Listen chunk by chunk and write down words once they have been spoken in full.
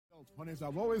Honestly,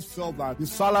 I've always felt that the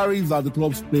salaries that the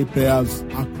clubs pay players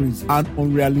are crazy and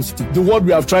unrealistic. The word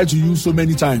we have tried to use so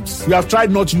many times. We have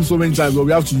tried not to use so many times, but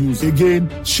we have to use.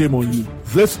 Again, shame on you.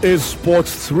 This is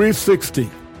Sports 360.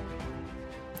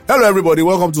 Hello, everybody.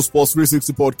 Welcome to Sports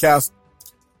 360 podcast.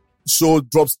 The show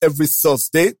drops every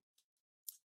Thursday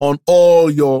on all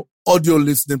your audio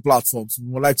listening platforms. We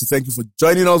would like to thank you for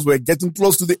joining us. We're getting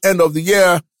close to the end of the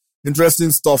year. Interesting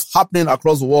stuff happening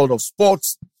across the world of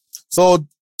sports. So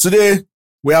today,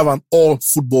 we have an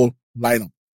all-football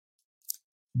lineup.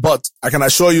 But I can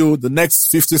assure you the next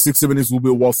 50, 60 minutes will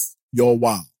be worth your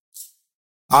while.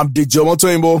 I'm DJ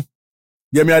Motoimbo,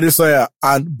 Yemi Adesoya,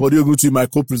 and Bode Ogutu, my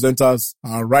co-presenters,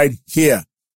 are right here.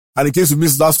 And in case you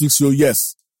missed last week's show,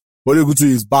 yes, Bode Ogutu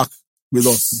is back with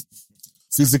us,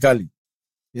 physically,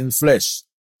 in flesh.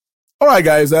 All right,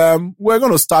 guys, we're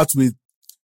going to start with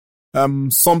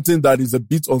something that is a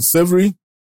bit unsavory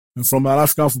from an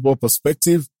African football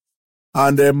perspective.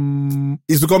 And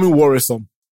it's becoming worrisome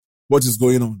what is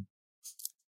going on.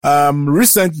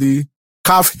 Recently,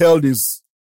 CAF held its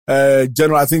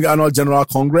annual general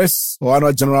congress or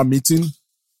annual general meeting,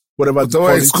 whatever they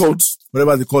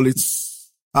call it.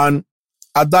 And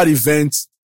at that event,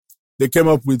 they came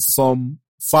up with some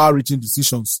far-reaching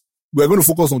decisions. We're going to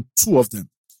focus on two of them.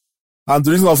 And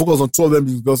the reason I focus on two of them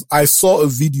is because I saw a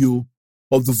video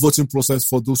of the voting process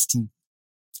for those two.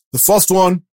 The first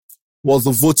one was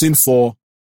the voting for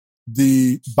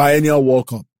the Biennial World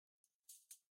Cup.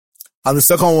 And the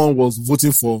second one was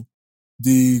voting for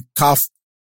the CAF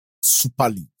Super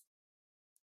League.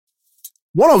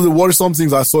 One of the worrisome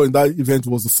things I saw in that event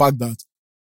was the fact that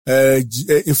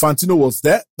Infantino was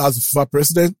there. That's the FIFA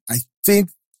president. I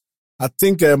think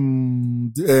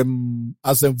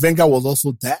Arsene Wenger was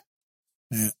also there.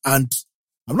 And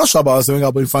I'm not sure about Arsene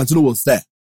Wenger, but Infantino was there.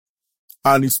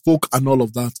 And he spoke and all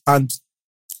of that. And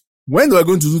when they were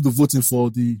going to do the voting for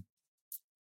the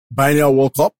Biennial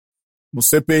World Cup,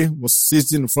 Mosepe was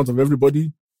sitting in front of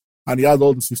everybody and he had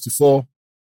all the 54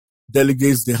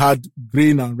 delegates. They had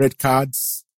green and red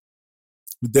cards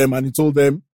with them and he told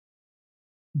them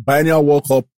Biennial World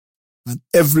Cup, and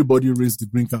everybody raised the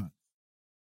green card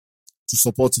to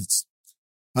support it.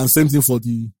 And same thing for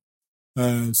the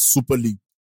Super League.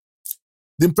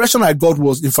 The impression I got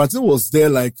was Infantino was there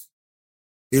like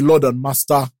a lord and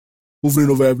master, hovering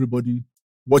over everybody,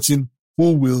 watching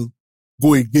who will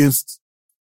go against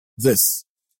this.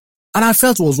 And I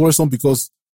felt it was worrisome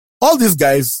because all these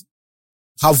guys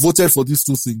have voted for these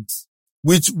two things,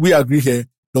 which we agree here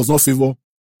does not favor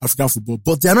African football,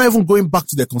 but they are not even going back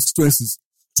to their constituencies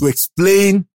to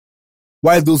explain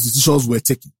why those decisions were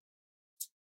taken.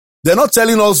 They're not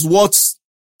telling us what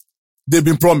they've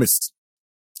been promised.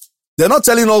 They're not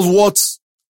telling us what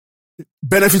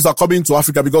benefits are coming to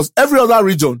Africa because every other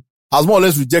region has more or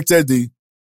less rejected the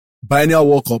Biennial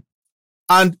World Cup.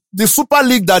 And the Super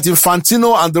League that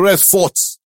Infantino and the rest fought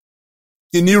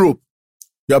in Europe,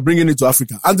 they are bringing it to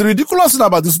Africa. And the ridiculous thing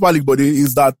about the Super League body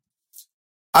is that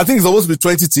I think it's supposed to be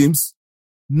 20 teams.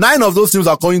 9 of those teams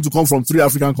are going to come from 3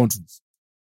 African countries.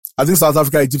 I think South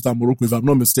Africa, Egypt, and Morocco, if I'm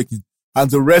not mistaken. And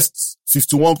the rest,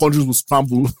 51 countries will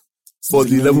scramble for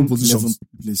the 11 positions. 11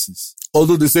 places.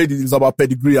 Although they say it's about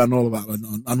pedigree and all of that,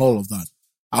 and all of that.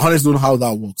 I honestly don't know how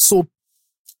that works. So,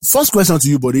 first question to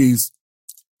you, buddy, is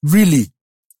really,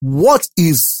 what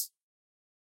is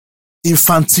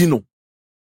Infantino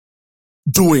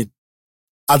doing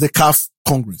at the CAF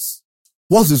Congress?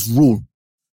 What's his role?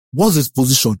 What's his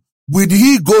position? Will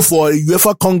he go for a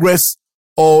UEFA Congress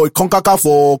or a CONCACAF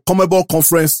or CONMEBOL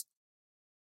conference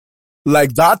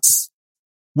like that?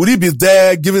 Would he be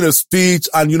there giving a speech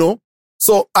and,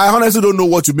 So I honestly don't know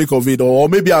what you make of it, or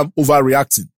maybe I'm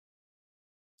overreacting.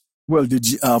 Well,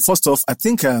 first off, I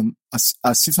think as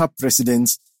FIFA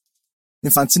president,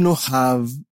 Infantino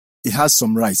has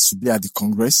some rights to be at the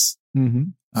Congress.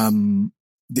 Mm-hmm.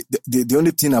 The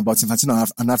only thing about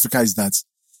Infantino and Africa is that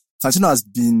Infantino has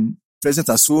been present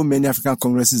at so many African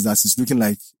congresses that he's looking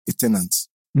like a tenant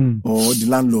or the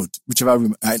landlord, whichever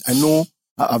way. I know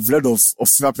I've read of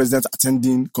FIFA president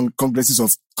attending congresses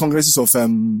of other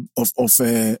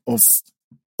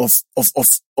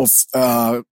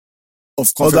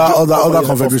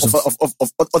confederations.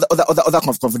 Other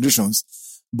confederations.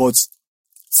 But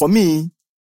for me,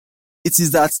 it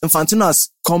is that Infantino has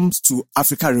come to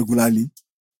Africa regularly.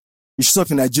 He shows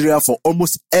up in Nigeria for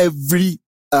almost every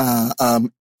Nigerian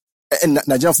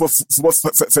Football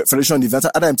Federation event,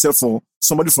 either himself or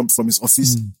somebody from his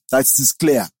office. That it is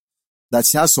clear that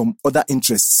he has some other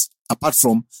interests apart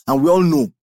from, and we all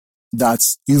know that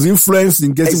his influence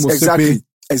in getting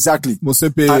exactly.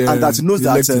 Mosepe, and that he knows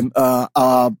elected. That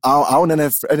our own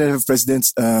NFF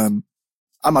president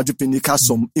Amadou Pinnick has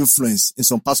some influence in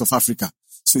some parts of Africa.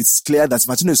 So it's clear that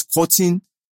Infantino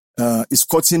is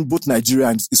courting both Nigeria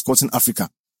and is courting Africa.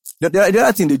 The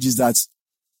other thing is that,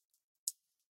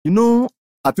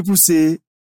 people say,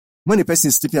 when a person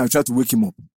is sleeping, I try to wake him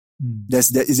up. There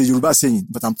is a Yoruba saying,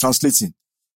 but I'm translating.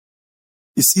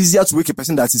 It's easier to wake a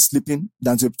person that is sleeping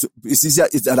than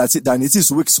it is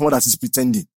to wake someone that is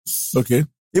pretending. Okay.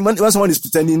 When someone is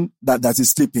pretending that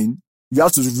is sleeping, you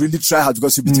have to really try hard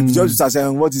because you'll be just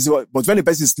saying, what is it? But when a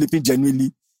person is sleeping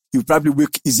genuinely, he'll probably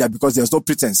wake easier because there's no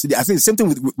pretense. I think the same thing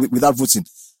with that voting.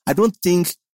 I don't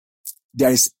think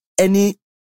there is any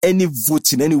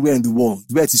voting anywhere in the world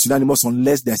where it is unanimous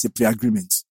unless there's a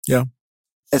pre-agreement. Yeah.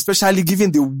 Especially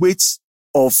given the weight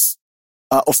of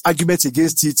arguments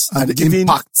against it and the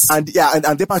impact. And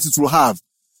the impact it will have.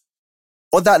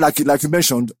 Other, like you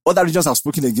mentioned, other regions have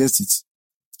spoken against it.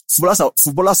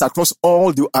 Footballers across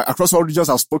all regions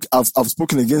have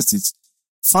spoken against it.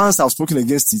 Fans have spoken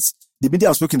against it. The media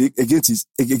have spoken against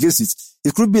it.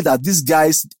 It could be that these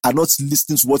guys are not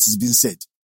listening to what is being said.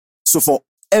 So for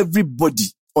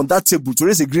everybody on that table to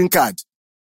raise a green card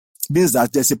means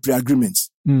that there's a pre-agreement.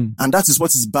 And that is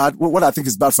what is bad, what I think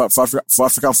is bad for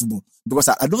African football. Because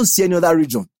I don't see any other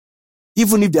region,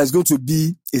 even if there's going to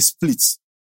be a split,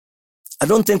 I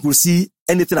don't think we'll see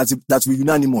anything that will be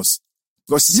unanimous.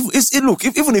 Because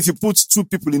even if you put two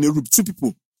people in a room,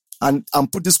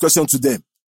 and put this question to them,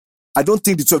 I don't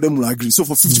think the two of them will agree. So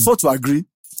for 54 to agree,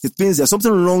 it means there's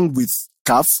something wrong with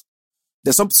CAF,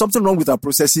 there's something wrong with our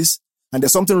processes, and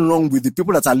there's something wrong with the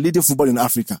people that are leading football in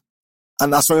Africa.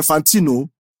 And as for Infantino,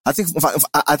 I think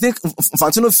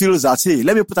Infantino feels that, hey,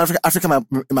 let me put Africa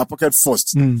in my pocket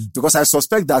first. Because I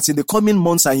suspect that in the coming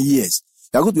months and years,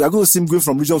 we are going to see him going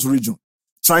from region to region,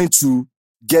 trying to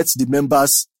get the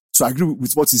members to agree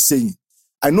with what he's saying.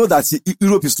 I know that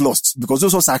Europe is lost because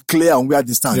those ones are clear on where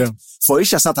they stand. Yeah. For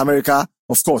Asia, South America,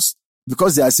 of course,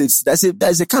 because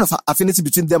there's a kind of affinity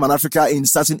between them and Africa in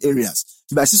certain areas.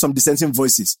 You might see some dissenting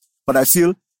voices, but I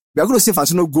feel we are going to see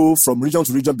Infantino go from region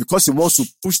to region because he wants to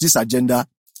push this agenda.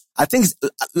 I think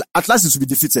at last it will be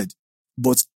defeated,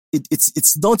 but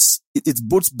it's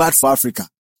both bad for Africa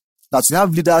that we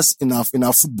have leaders in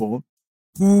our football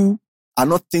who are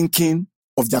not thinking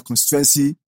of their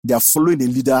constituency. They are following a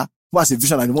leader who has a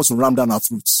vision and wants to ram down our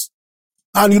throats.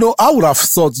 And I would have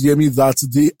thought, Yemi, that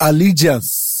the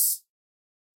allegiance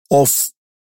of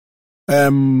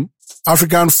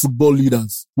African football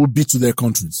leaders would be to their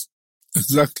countries.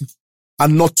 Exactly.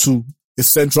 And not to a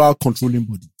central controlling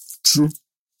body. True.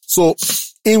 So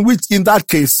in that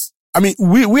case, I mean,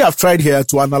 we have tried here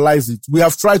to analyze it. We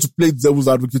have tried to play devil's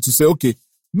advocate to say, okay,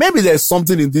 maybe there's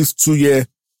something in this 2-year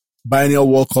biennial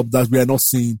World Cup that we are not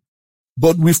seeing,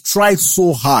 but we've tried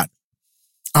so hard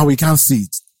and we can't see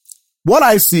it. What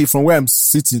I see from where I'm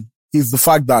sitting is the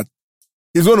fact that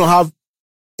it's going to have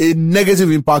a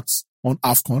negative impact on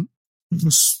AFCON.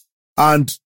 Yes.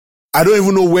 And I don't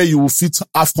even know where you will fit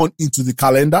AFCON into the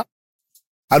calendar.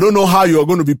 I don't know how you are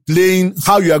going to be playing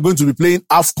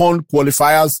AFCON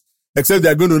qualifiers, except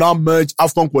they're going to now merge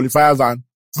AFCON qualifiers and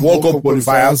World Cup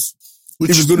qualifiers.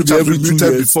 Which is going to be every 2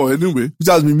 years. Before anyway. Which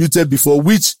has been muted before,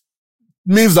 which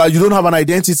means that you don't have an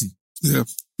identity. Yeah.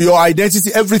 Your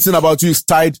identity, everything about you is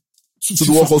tied to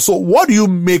the World Cup. So what do you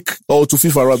make, or to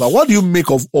FIFA rather, what do you make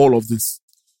of all of this?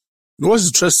 What's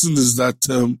interesting is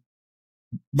that,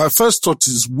 my first thought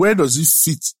is, where does it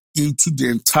fit into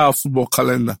the entire football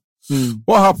calendar?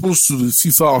 What happens to the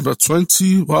FIFA under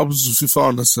 20? What happens to FIFA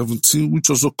under 17, which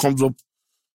also comes up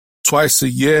twice a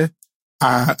year?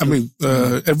 Every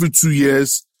 2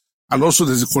 years. And also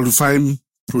there's a qualifying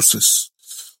process.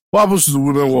 What happens to the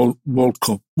Women's World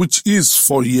Cup, which is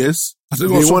 4 years? I think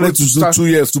they wanted to do 2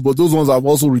 years too, but those ones have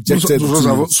also rejected.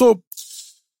 So,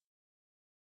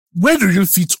 where do you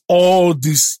fit all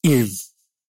this in?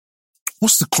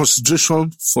 What's the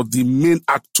consideration for the main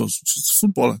actors, which is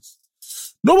footballers?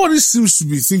 Nobody seems to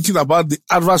be thinking about the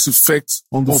adverse effect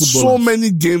of so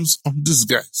many games on these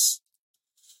guys.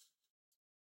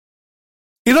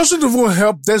 It also doesn't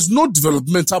help. There's no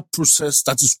developmental process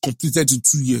that is completed in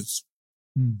 2 years.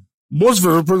 Most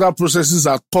developmental processes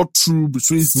are thought through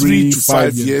between 3 to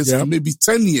 5 years, and maybe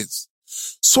 10 years.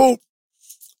 So,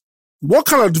 what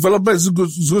kind of development is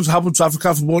going to happen to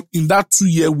African football in that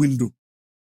 2-year window?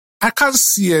 I can't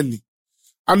see any.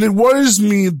 And it worries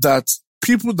me that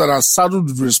people that are saddled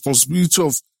with the responsibility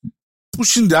of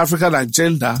pushing the African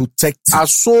agenda are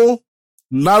so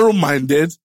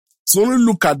narrow-minded to only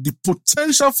look at the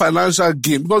potential financial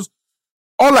gain, because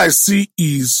all I see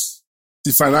is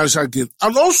the financial gain.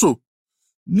 And also,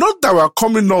 not that we're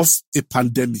coming off a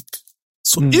pandemic.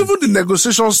 So even the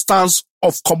negotiation stance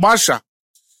of commercial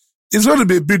it's going to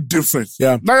be a bit different.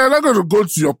 Yeah. Now you're not going to go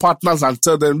to your partners and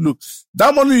tell them, look,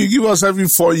 that money you give us every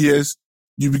 4 years,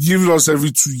 you'll be giving us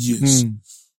every 2 years.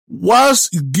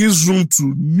 Whilst it gives room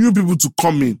to new people to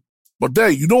come in, but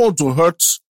then you don't want to hurt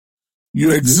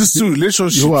your existing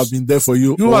relationships. You have been there for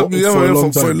you. You have been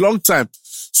there for a long time.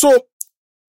 So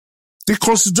the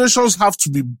considerations have to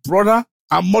be broader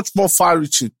and much more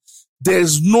far-reaching.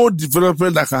 There's no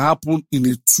development that can happen in a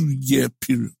 2-year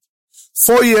period.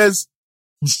 4 years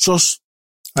was just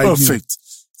perfect.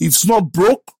 If it's not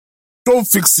broke, don't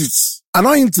fix it.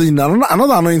 Another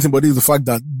annoying thing, but is the fact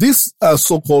that these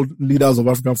so-called leaders of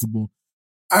African football,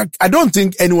 I don't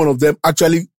think any one of them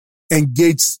actually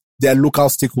engaged their local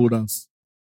stakeholders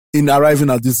in arriving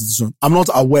at this decision. I'm not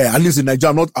aware, at least in Nigeria,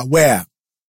 I'm not aware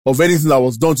of anything that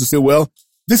was done to say, well,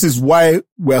 this is why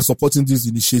we are supporting this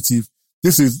initiative.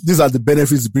 These are the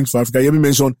benefits it brings for Africa. Yemi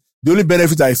mentioned the only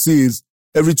benefit I see is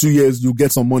every 2 years you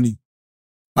get some money.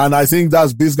 And I think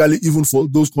that's basically even for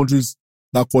those countries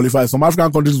that qualify. Some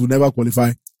African countries will never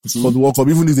qualify for the World Cup,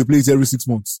 even if they play it every 6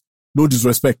 months. No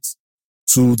disrespect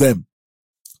to them.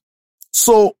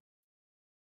 So,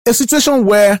 a situation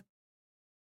where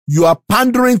you are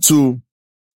pandering to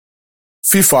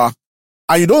FIFA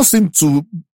and you don't seem to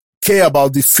care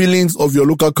about the feelings of your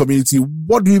local community,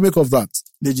 what do you make of that?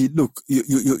 Deji, look,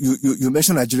 you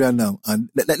mentioned Nigeria now, and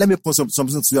let me point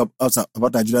something to you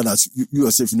about Nigeria that you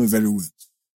yourself know very well.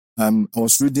 I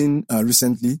was reading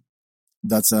recently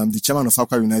that the chairman of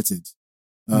Aqua United,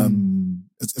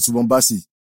 it's Bombasi,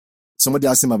 somebody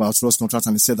asked him about Ross contract,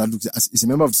 and he said that, look, he's a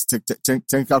member of the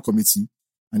technical committee,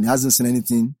 and he hasn't seen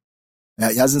anything.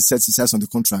 He hasn't set his eyes on the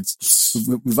contract. So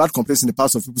we've had complaints in the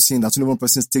past of people saying that only one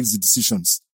person takes the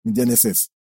decisions in the NFF.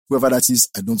 Whoever that is,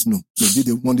 I don't know.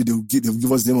 Maybe one day they'll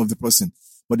give us the name of the person.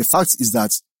 But the fact is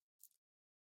that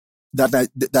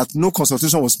no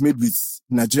consultation was made with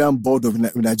Nigerian board of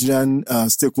Nigerian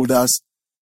stakeholders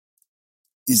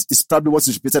is probably what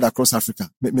is repeated across Africa.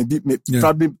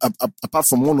 Probably apart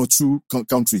from 1 or 2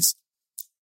 countries.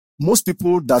 Most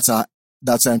people that are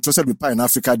entrusted with power in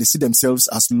Africa, they see themselves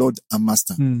as Lord and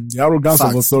Master. The arrogance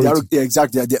of authority.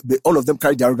 Exactly. All of them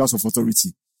carry the arrogance of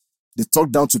authority. They talk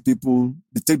down to people,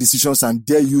 they take decisions and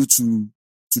dare you to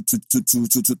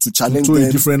challenge them. A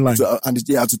different line. To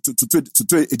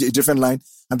a different line.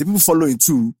 And the people following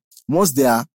too, once they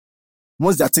are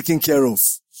taken care of,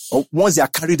 or once they are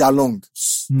carried along,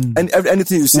 and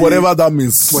anything you say. Whatever that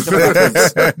means.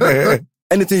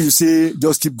 Anything you say,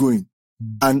 just keep going.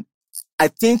 And I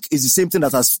think it's the same thing I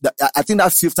think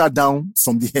that filtered down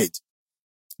from the head.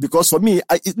 Because for me,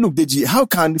 look, Deji, how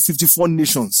can 54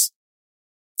 nations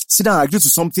sit down and agree to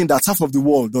something that half of the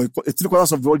world or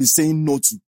 3/4 of the world is saying no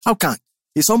to? How can?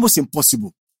 It's almost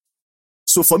impossible.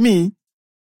 So for me,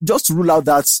 just to rule out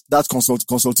that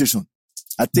consultation,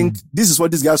 I think this is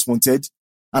what these guys wanted.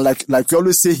 And like we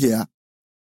always say here,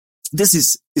 this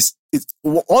is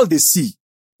all they see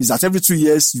is that every 2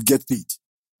 years you get paid,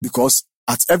 because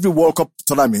at every World Cup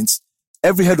tournament,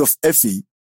 every head of FA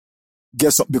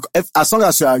gets up, because as long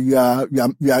as you are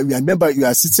a member, you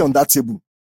are sitting on that table,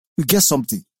 you get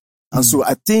something. And so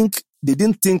I think they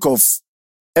didn't think of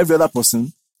every other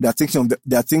person. They are thinking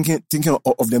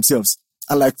of themselves.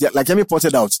 And like Yemi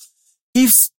pointed out,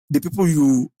 if the people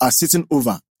you are sitting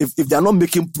over, if they are not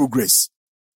making progress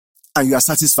and you are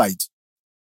satisfied,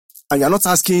 and you are not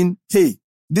asking, hey,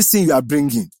 this thing you are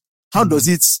bringing, how does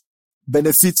it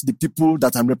benefit the people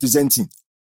that I'm representing?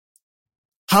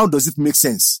 How does it make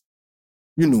sense?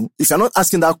 You know, if you're not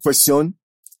asking that question,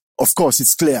 of course,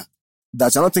 it's clear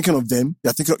that you're not thinking of them.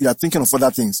 You are thinking of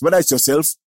other things, whether it's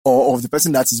yourself or of the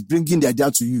person that is bringing the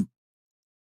idea to you.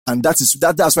 And that's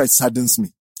why it saddens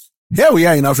me. Here we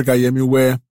are in Africa, Yemi,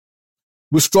 where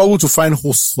we struggle to find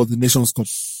hosts for the Nations Cup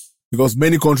because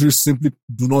many countries simply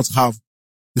do not have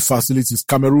the facilities.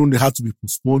 Cameroon, they had to be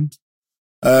postponed.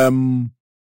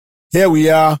 Here we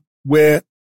are where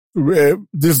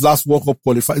this last World Cup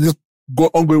this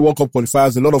ongoing World Cup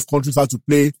qualifiers, a lot of countries had to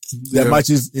play their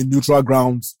matches in neutral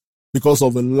grounds because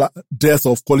of the dearth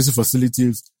of quality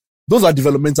facilities. Those are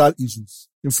developmental issues,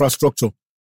 infrastructure.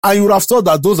 And you would have thought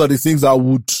that those are the things that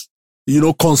would,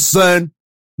 concern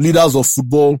leaders of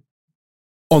football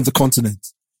on the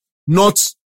continent.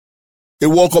 Not a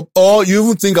World Cup, or you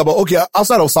even think about, okay,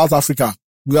 outside of South Africa,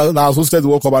 that has hosted the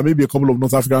World Cup, and maybe a couple of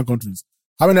North African countries.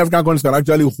 How many African countries can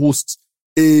actually host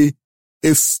a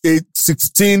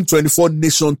 16, 24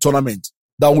 nation tournament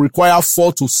that will require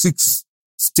 4 to 6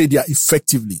 stadia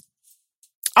effectively?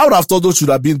 I would have thought those should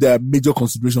have been their major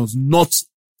considerations, not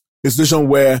a situation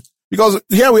where, because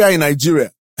here we are in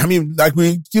Nigeria. I mean, like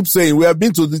we keep saying, we have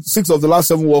been to 6 of the last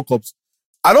 7 World Cups.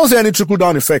 I don't see any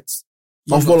trickle-down effects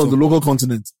of football on the local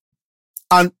continent.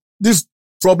 And these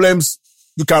problems,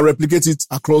 you can replicate it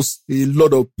across a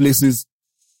lot of places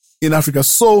in Africa.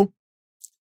 So,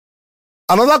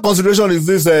 another consideration is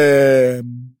this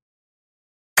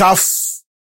CAF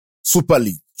Super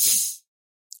League.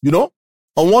 You know,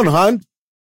 on one hand,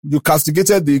 you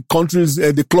castigated the countries,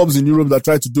 the clubs in Europe that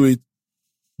tried to do it.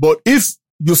 But if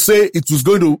you say it was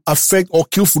going to affect or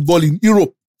kill football in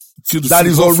Europe, that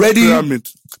is already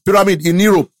pyramid in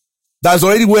Europe, that is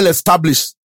already well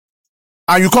established,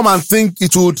 and you come and think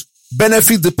it would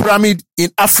benefit the pyramid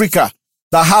in Africa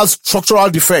that has structural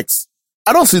defects,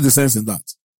 I don't see the sense in that.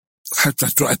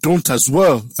 I don't as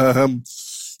well.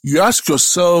 You ask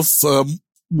yourself,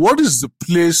 what is the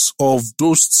place of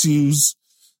those teams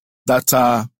that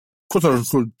are quote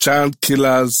unquote giant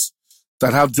killers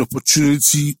that have the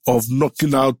opportunity of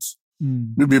knocking out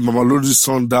maybe Mamelodi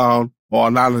Sundown or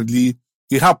Al Ahly?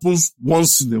 It happens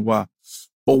once in a while.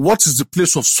 But what is the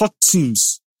place of such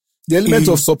teams? The element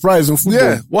of surprise in football.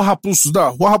 Yeah, what happens to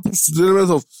that? What happens to the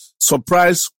element of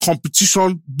surprise,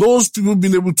 competition, those people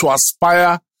being able to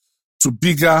aspire to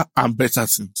bigger and better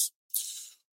things?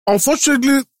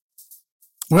 Unfortunately,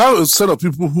 we have a set of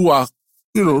people who are,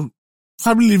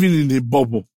 probably living in a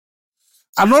bubble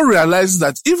and not realizing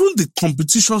that even the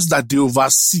competitions that they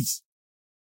oversee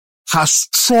has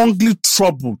strongly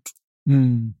troubled.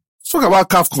 Talk about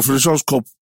CAF Confederations Cup.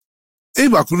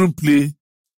 Eba couldn't play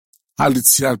Al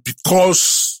Ittihad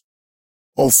because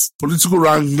of political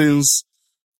wranglings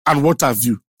and what have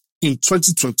you in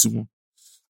 2021.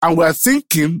 And we're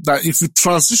thinking that if we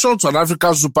transition to an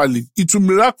African Super League, it will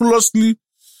miraculously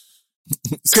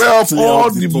clear up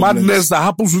all the madness that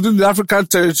happens within the African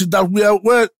territory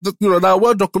that are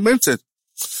well documented.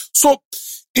 So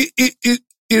it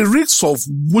reeks of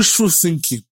wishful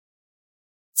thinking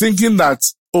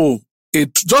that,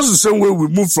 just the same way we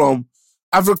moved from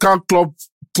African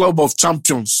Club of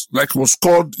Champions, like it was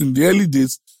called in the early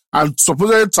days, and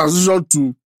supposedly transition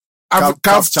to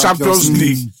CAF Champions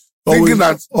League. Thinking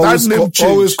that name change.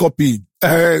 Always copying.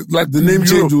 Like the name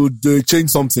change would change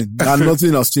something, and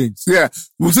nothing has changed. Yeah.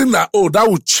 We think that, that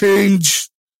would change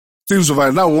things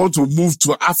over. Now we want to move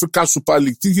to Africa Super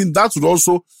League, thinking that would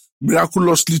also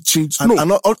miraculously change.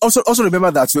 And also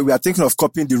remember that we are thinking of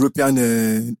copying the European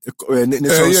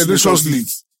Nations League.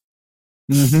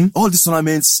 Mm-hmm. All these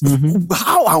tournaments,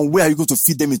 how and where are you going to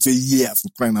feed them into a year for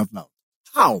crying out loud?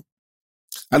 How?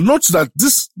 And note that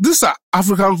these are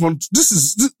African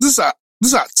countries. These are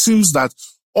teams that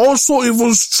also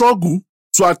even struggle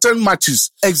to attend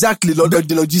matches. Exactly,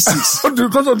 the logistics.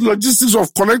 Because of the logistics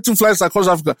of connecting flights across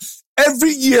Africa.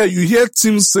 Every year you hear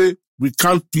teams say, we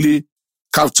can't play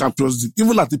CAF Champions League,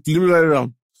 even at the preliminary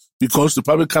round, because they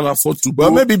probably can't afford to go.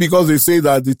 Well, maybe because they say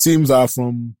that the teams are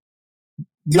from...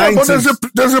 but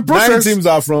there's a process. 9 teams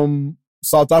are from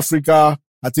South Africa,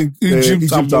 I think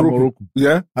Egypt and Morocco.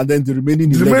 Yeah. And then the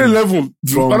remaining 11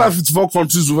 from other 54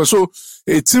 countries. So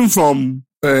a team from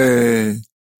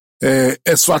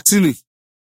Eswatini,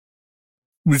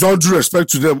 with all due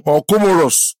respect to them, or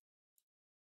Comoros,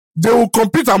 they will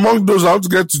compete among those how to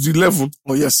get to the 11.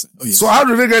 Oh yes. So how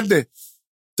do they get there?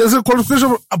 There's a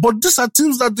qualification, but these are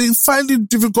teams that they find it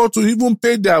difficult to even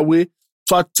pay their way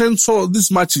to attend some of these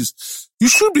matches. You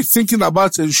should be thinking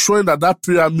about ensuring that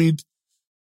pyramid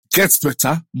gets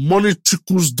better, money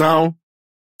trickles down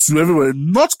to everywhere,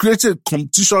 not creating a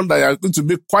competition that you are going to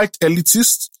make quite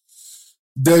elitist.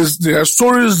 There are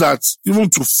stories that even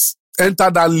to enter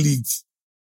that league,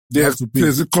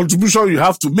 there's a contribution you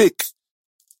have to make.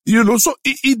 So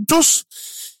it does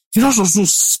also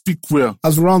speak well.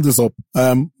 As we round this up,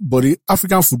 but the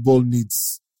African football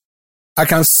needs, I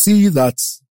can see that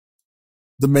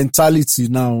the mentality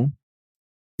now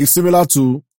is similar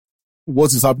to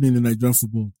what is happening in Nigerian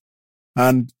football.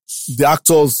 And the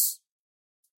actors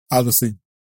are the same.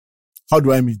 How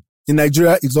do I mean? In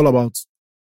Nigeria, it's all about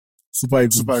Super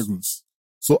Eagles.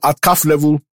 So at CAF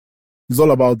level, it's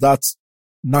all about that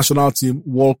national team,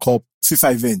 World Cup,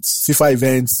 FIFA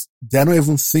events. They're not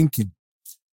even thinking.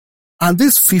 And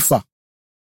this FIFA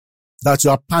that you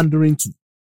are pandering to,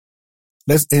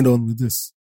 let's end on with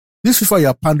this. This FIFA you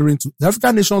are pandering to, the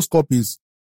African Nations Cup is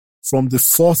from the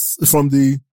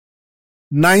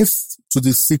 9th to the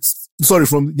 6th. Sorry,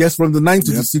 from the 9th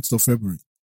to the 6th of February.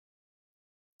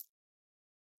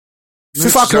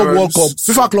 FIFA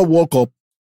Club World Cup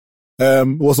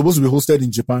was supposed to be hosted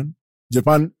in Japan.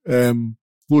 Japan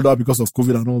pulled out because of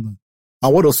COVID and all that.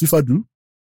 And what does FIFA do?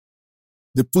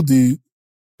 They put the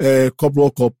Club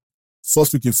World Cup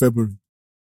first week in February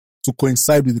to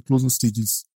coincide with the closing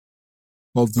stages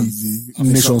of the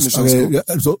nations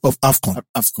of AFCON.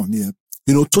 AFCON, yeah.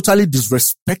 Totally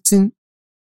disrespecting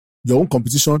your own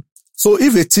competition. So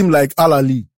if a team like Al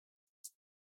Ahly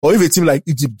or if a team like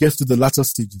Egypt gets to the latter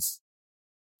stages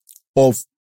of,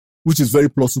 which is very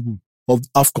plausible, of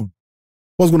AFCON,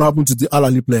 what's going to happen to the Al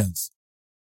Ahly players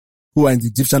who are in the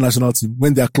Egyptian national team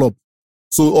when their club?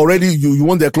 So already you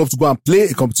want their club to go and play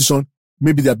a competition.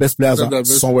 Maybe their best players are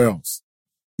somewhere else.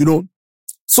 You know?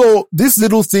 So these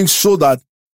little things show that,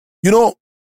 you know,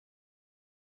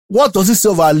 what does it say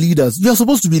of our leaders? You're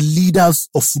supposed to be leaders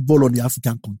of football on the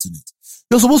African continent.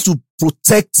 You're supposed to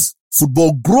protect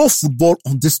football, grow football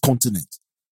on this continent.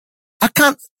 I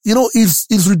can't, you know,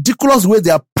 it's ridiculous the way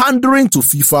they are pandering to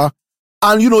FIFA.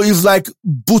 And, you know, it's like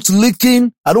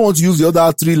bootlicking. I don't want to use the other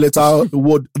 3-letter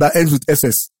word that ends with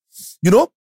SS. You know,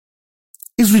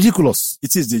 it's ridiculous.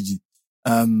 It is, Deji.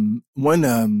 When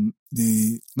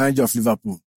the manager of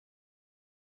Liverpool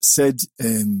said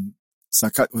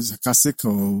sarcastic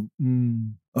or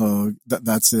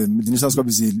that the Nations Cup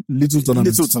is a little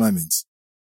tournament,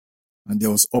 and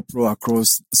there was uproar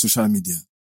across social media.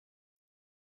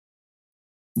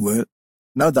 Well,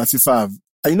 now that FIFA have,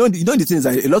 you know the thing is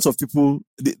that a lot of people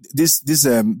this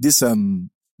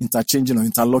interchanging or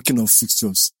interlocking of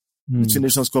fixtures between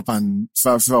Nations Cup and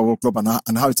FIFA World Cup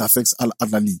and how it affects Al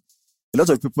Ahly. A lot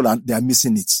of people they are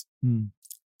missing it.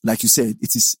 Like you said,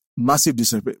 it is massive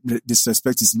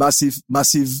disrespect. It's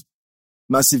massive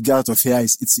get out of here.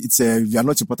 It's we are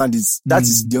not important. That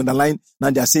is the underline.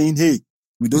 Now they are saying, hey,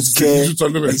 we don't care.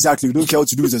 Exactly. We don't care what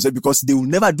to do with themselves because they will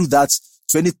never do that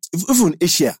to any, even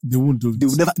Asia. They won't do it.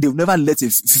 They will never let a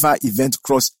FIFA event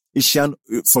cross Asian.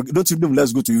 Don't even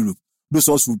let's go to Europe. Those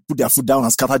ones will put their foot down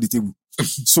and scatter the table.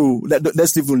 So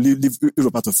let's leave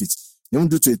Europe out of it. They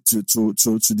won't do to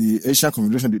the Asian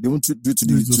Confederation. They won't do to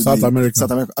the South America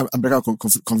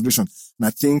Confederation. And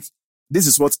I think this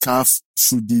is what CAF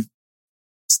should be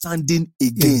standing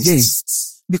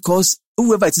against. Because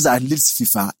whoever it is that leads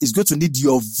FIFA is going to need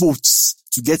your votes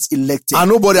to get elected.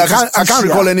 And I can't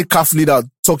recall any CAF leader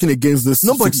talking against this.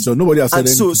 Nobody has said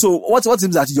anything. So what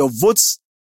means that your votes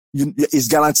is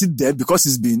guaranteed there because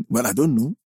it's been, well, I don't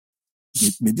know.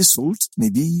 Maybe sold,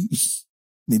 maybe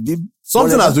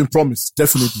something has been promised,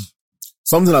 definitely.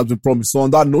 Something has been promised. So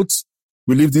on that note,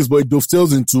 we leave this, but it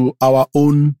dovetails into our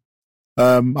own,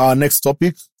 our next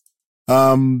topic. There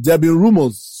have been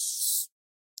rumors.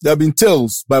 There have been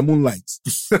tales by moonlight.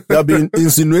 There have been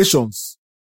insinuations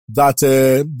that,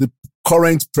 the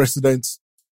current president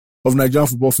of Nigerian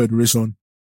Football Federation,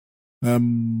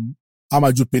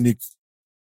 Amaju Pinnick,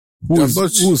 who is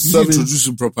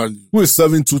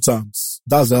serving 2 terms.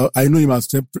 I know him as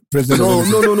president. No.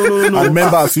 And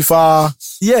member of FIFA.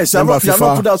 Yes, I'm not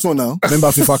put that one now. Member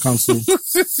of FIFA Council.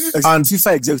 And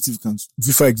FIFA Executive Council.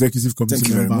 FIFA Executive Committee. Thank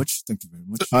you very much.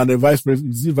 And the vice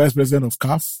president, is he vice president of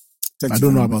CAF? I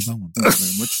don't know about that one. Thank you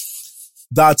very much.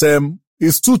 That,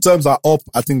 his 2 terms are up,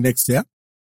 I think, next year.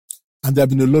 And there have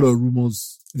been a lot of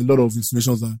rumors, a lot of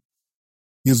insinuations that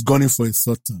he's gunning for a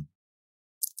 3rd term.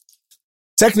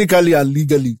 Technically and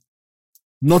legally,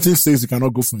 nothing says he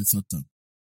cannot go for a 3rd term.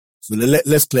 So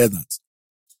let's clear that.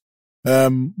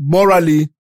 Morally,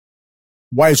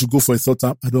 why he should go for a 3rd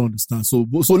term, I don't understand. So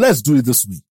let's do it this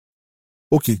way.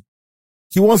 Okay.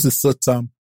 He wants a 3rd term,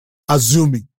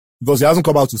 assuming, because he hasn't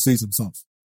come out to say it himself.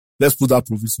 Let's put that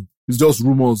proviso. It's just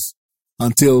rumors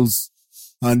and tales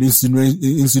and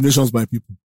insinuations by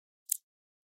people.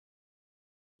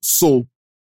 So,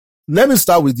 let me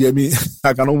start with Yemi.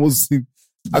 I can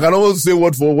almost say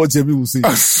word for what Yemi will say.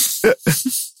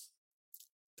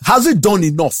 Has it done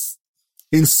enough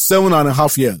in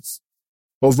 7.5 years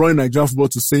of running Nigerian football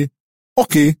to say,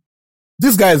 okay,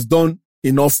 this guy has done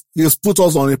enough. He has put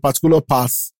us on a particular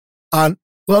path, and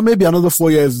well, maybe another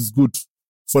 4 years is good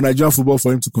for Nigerian football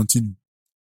for him to continue.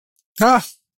 I'd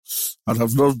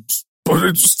have loved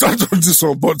to start on this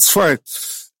one, but it's fine.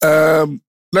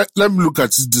 Let me look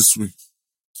at it this way.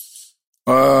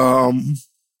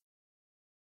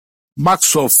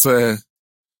 Max of 10.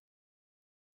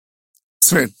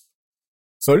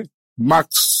 Sorry?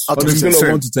 Max on a scale of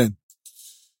 1 to 10.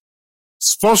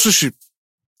 Sponsorship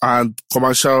and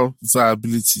commercial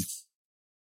viability.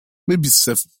 Maybe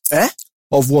 7.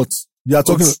 Of what? You are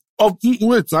talking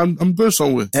wait, I'm going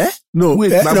somewhere. No,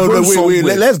 wait.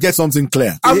 Let's get something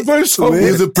clear. I'm going somewhere.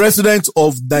 He's the president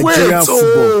of Nigerian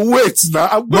football. Wait now.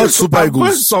 I'm going not Super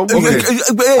Eagles.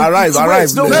 Okay. Arrive.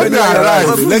 Let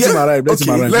him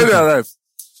arrive.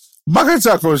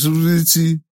 Marketing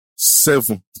accountability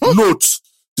 7. Note,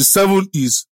 the 7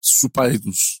 is Super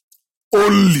Eagles.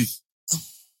 Only.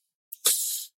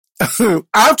 I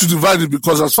have to divide it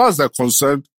because as far as they're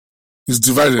concerned, it's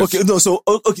divided. Okay, no, so,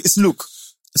 okay, look.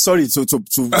 Sorry to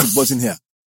butt in here.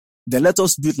 Then let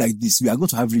us do it like this. We are going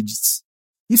to average it.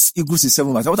 If Eagles is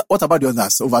 7 over 10, what about the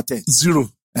others over 10? 0.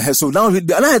 So now,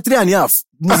 3.5.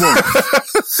 Move on.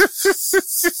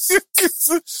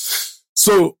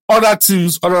 So other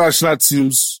national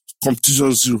teams,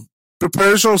 competition 0.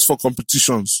 Preparations for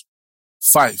competitions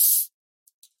 5.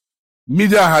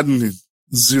 Media handling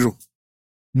 0.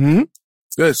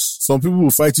 Yes. Some people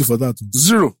will fight you for that.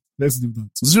 0. Let's leave that.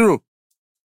 0.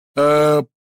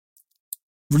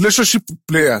 Relationship with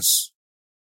players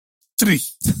 3.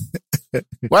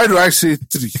 Why do I say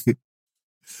 3?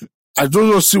 I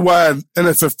don't see why an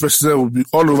NFF president will be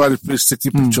all over the place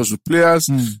taking pictures with players,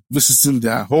 visiting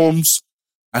their homes.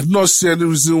 I do not see any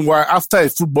reason why after a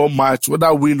football match,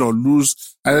 whether win or lose,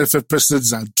 an NFF president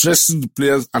is addressing the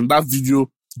players and that video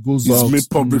is made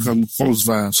public and becomes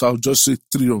viral. So I'll just say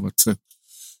 3 over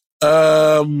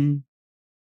 10.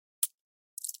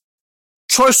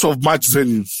 Choice of match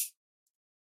venues.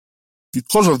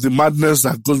 Because of the madness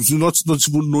that goes between not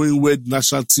even knowing where the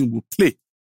national team will play.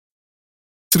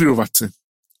 3 over 10.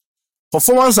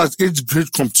 Performance at age grade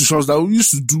competitions that we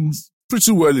used to do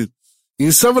pretty well in. In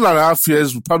 7.5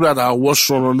 years, we probably had our worst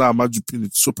run under Amaju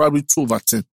Pinnick, so probably 2 over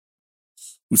 10.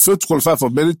 We failed to qualify for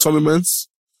many tournaments.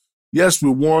 Yes, we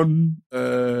won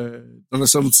under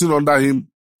 17 under him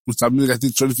with Aminic, I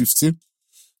think 2015.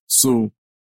 So,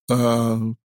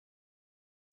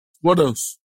 what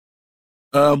else?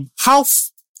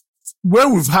 Where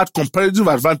we've had comparative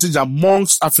advantage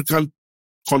amongst African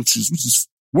countries, which is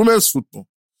women's football.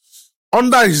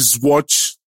 Under his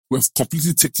watch, we've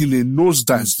completely taken a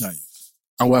nosedive.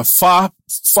 And we're far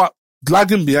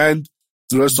lagging behind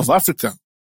the rest of Africa.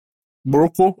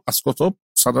 Morocco has caught up,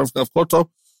 South Africa has caught up,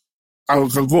 and we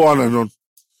can go on and on.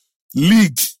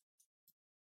 League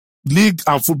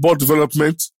and football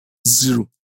development, 0.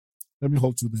 Let me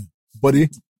hold you there. Buddy,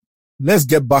 let's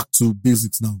get back to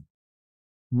basics now.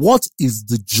 What is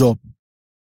the job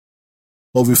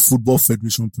of a football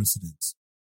federation president?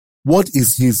 What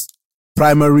is his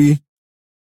primary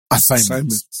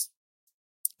assignment?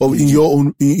 Or in your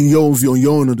own view, in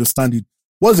your own understanding,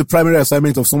 what's the primary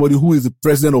assignment of somebody who is the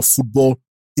president of football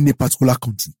in a particular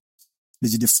country?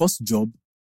 The first job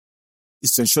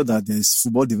is to ensure that there is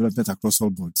football development across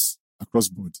board.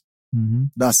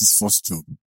 That's his first job.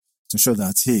 To ensure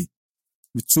that, hey,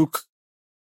 we took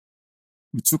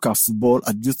our football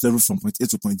at youth level from point A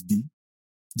to point B.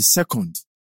 The second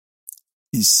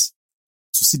is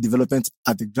to see development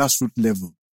at the grassroots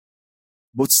level,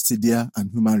 both stadia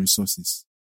and human resources.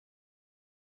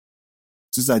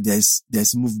 So that there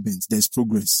is movement, there is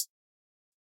progress.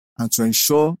 And to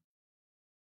ensure,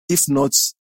 if not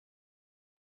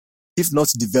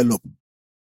develop,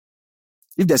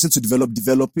 if there's need to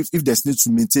develop, if there's need to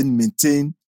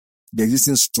maintain the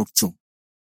existing structure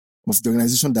of the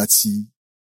organization that he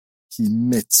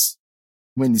met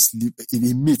when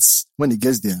he meets, when he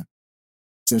gets there,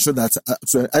 to ensure that,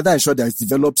 to either ensure that it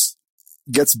develops,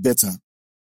 gets better,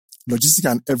 logistics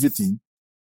and everything,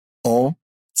 or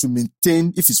to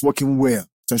maintain, if it's working well,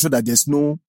 to ensure that there's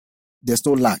no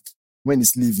lack when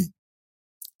it's leaving.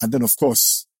 And then, of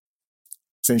course,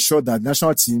 to ensure that the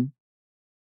national team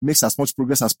makes as much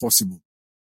progress as possible.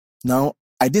 Now,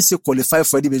 I did say qualify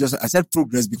for any major. I said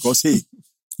progress because, hey,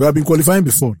 we have been qualifying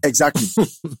before. Exactly.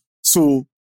 So,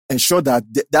 ensure that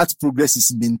that progress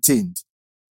is maintained.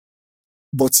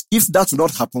 But if that will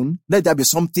not happen, let there be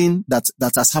something that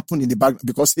has happened in the background.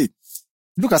 Because, hey,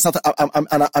 look at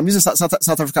I'm using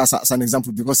South Africa as an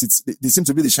example because they seem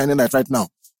to be the shining light right now.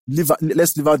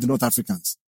 Let's leave out the North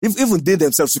Africans. If even they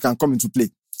themselves can come into play.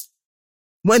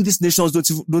 When these nations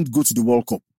don't go to the World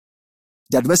Cup,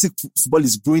 the domestic football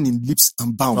is growing in leaps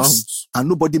and bounds. And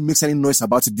nobody makes any noise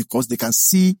about it because they can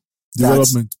see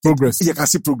development, progress. They can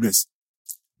see progress.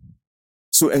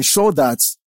 So ensure that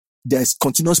there is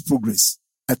continuous progress.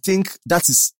 I think that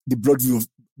is the broad view of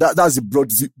that's the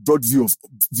broad view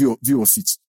of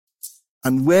it.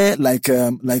 And where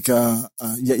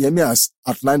Yemi has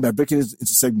outlined by breaking it into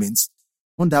segments,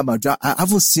 on the Amaju, I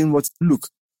haven't seen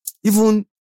even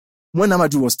when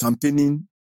Amaju was campaigning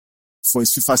for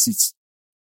his FIFA seat,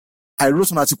 I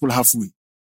wrote an article halfway.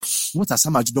 What has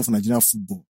Amaju done for Nigerian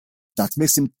football that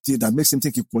makes him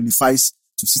think he qualifies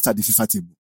to sit at the FIFA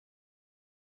table?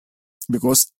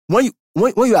 Because when you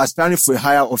are aspiring for a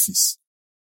higher office,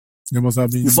 you must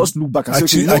have been. You first look back and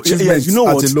say, you know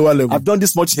what? At a lower level. I've done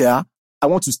this much here. I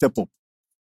want to step up.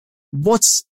 What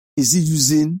is he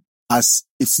using as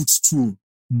a footstool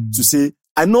to say?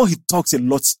 I know he talks a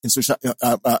lot in social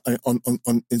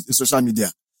in social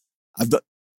media.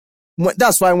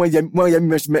 That's why when you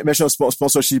mention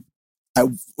sponsorship,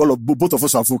 both of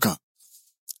us are vocal.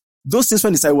 Those things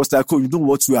when he was like, oh, you know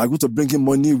what? We are going to bring in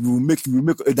money. We will make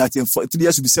that in 3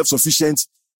 years to be self-sufficient.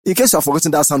 in case you have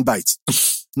forgotten that soundbite,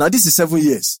 now this is 7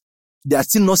 years. They are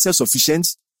still not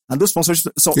self-sufficient, and those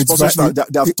sponsorships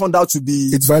they have turned out to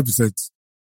be... It's 5%. They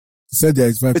said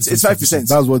they're 5%. It's 5%.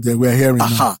 That's what we're hearing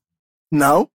now.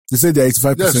 Now? They said they're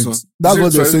 85%. Yes, that's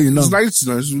what they're saying now.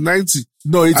 It's 90.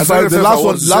 No, 85. The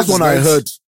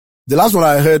last one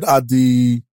I heard at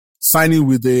the signing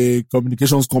with the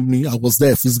communications company, I was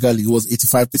there physically, it was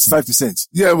 85%.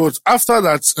 Yeah, but after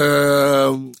that,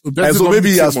 so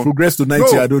maybe he has progressed to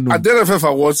 90, I don't know. At the NFF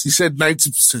Awards, he said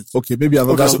 90%. Okay, maybe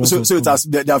another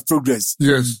they have progressed.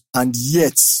 Yes. And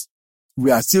yet,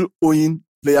 we are still owing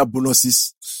player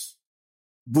bonuses,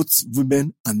 both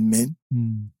women and men.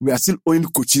 We are still owing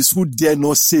coaches who dare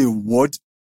not say a word.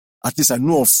 At least I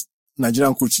know of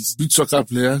Nigerian coaches. Beach soccer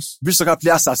players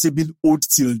are still being owed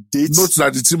till date. Note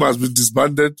that the team has been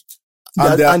disbanded.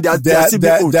 And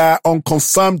there are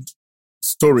unconfirmed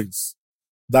stories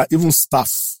that even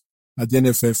staff at the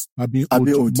NFF are being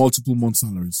owed multiple month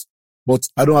salaries. But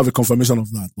I don't have a confirmation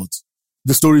of that, but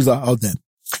the stories are out there.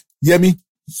 Yemi,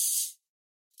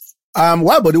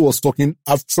 while Bode was talking,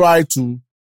 I've tried to,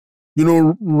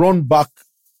 run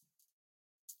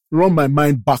my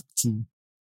mind back to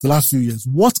the last few years.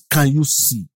 What can you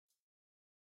see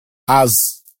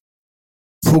as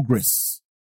progress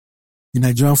in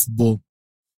Nigerian football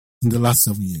in the last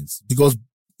 7 years? Because,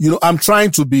 I'm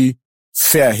trying to be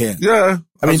fair here. Yeah.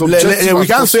 I mean, we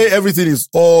can't say everything is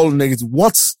all negative.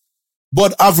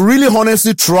 But I've really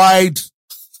honestly tried,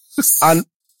 and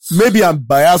maybe I'm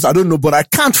biased, I don't know, but I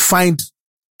can't find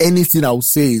anything I would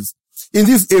say is in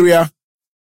this area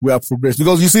we have progressed.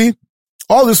 Because you see,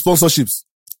 all these sponsorships,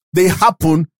 they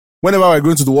happen whenever we're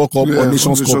going to the World Cup or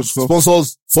Nations Cup.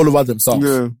 Sponsors fall over themselves.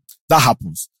 Yeah. That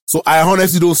happens. So I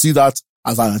honestly don't see that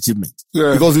as an achievement.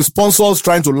 Yeah. Because the sponsors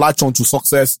trying to latch on to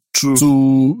success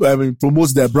to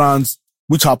promote their brands,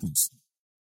 which happens.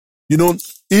 What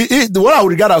I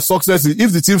would regard as success is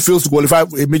if the team fails to qualify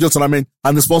for a major tournament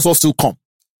and the sponsors still come,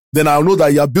 then I'll know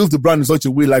that you have built the brand in such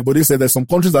a way, like Bode said, there's some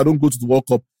countries that don't go to the World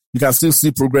Cup, you can still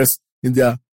see progress in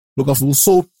their local football.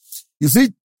 So, is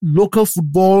it local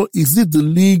football? Is it the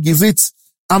league?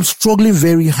 I'm struggling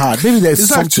very hard. Maybe there's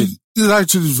something. It's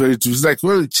actually very true. It's like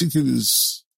when the chicken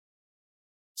is,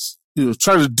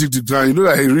 trying to dig the ground,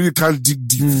 that he really can't dig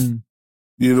deep.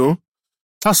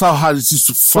 That's how hard it is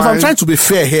to find. Because I'm trying to be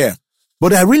fair here,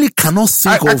 but I really cannot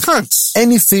think of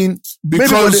anything.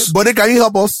 Because, but can you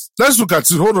help us? Let's look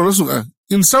at it. Hold on. Let's look at it.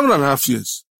 In 7.5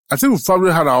 years, I think we've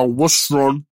probably had our worst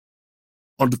run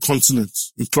on the continent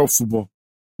in club football.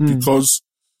 Because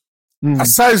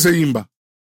aside Zeyimba,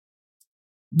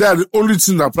 they are the only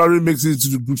team that probably makes it into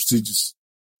the group stages.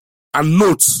 And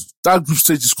note, that group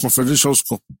stage is Confederations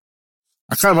Cup.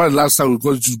 I can't remember the last time we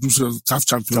got into the group stage of the CAF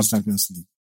Champions League.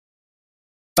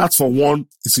 That, for one,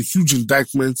 is a huge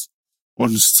indictment on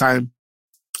his time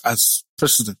as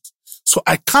president. So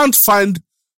I can't find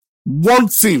one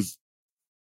thing.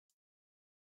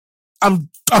 I'm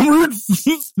really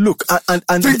look and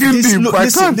thinking this, deep. look,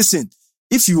 listen.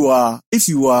 If you are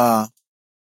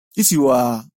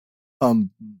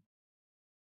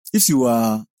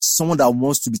someone that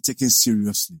wants to be taken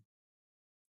seriously,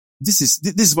 this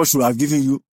is what should have given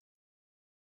you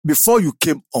before you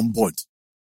came on board.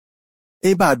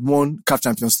 Eba had won CAF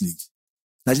Champions League.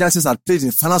 Nigerian teams had played in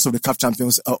the finals of the CAF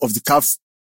Champions of the CAF,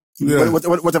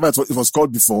 whatever it was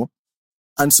called before.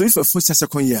 And so if a first year,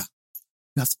 second year,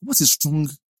 what is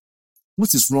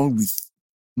wrong with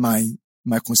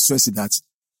my constituency that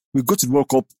we go to the World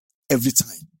Cup every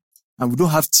time and we don't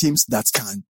have teams that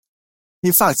can.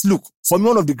 In fact, look, for me,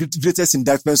 one of the greatest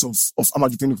indictments of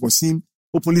Ahmad Yupeni was him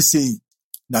openly saying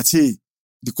that, hey,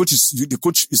 the coach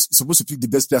is supposed to pick the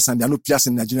best players and there are no players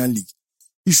in the Nigerian league.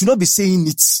 You should not be saying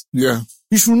it. Yeah.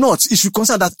 You should not. You should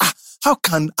consider that, how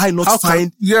can I not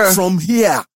find from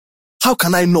here? How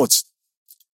can I not?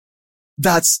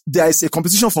 That there is a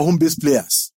competition for home-based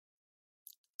players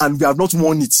and we have not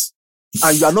won it.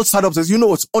 And you are not fed up to,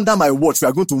 what, under my watch, we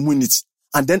are going to win it.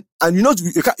 And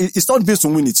it's not based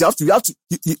on win it.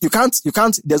 You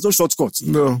can't, there's no shortcut.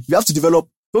 No. You have to develop,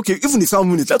 okay, even if I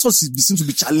win it, let us be seen to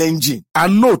be challenging.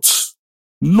 And note,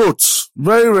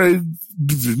 very, very,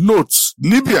 note,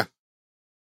 Libya.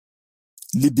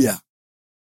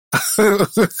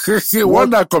 Won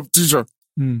that competition.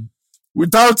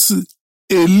 Without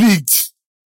a league,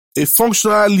 a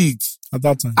functional league. At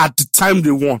that time. At the time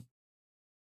they won.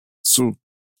 So.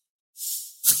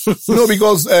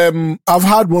 Because I've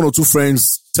had one or two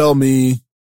friends tell me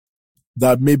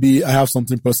that maybe I have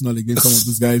something personal against some of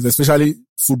these guys, especially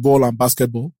football and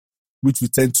basketball, which we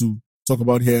tend to talk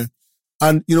about here.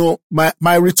 And,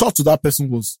 my retort to that person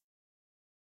was,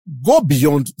 go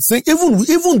beyond, say, even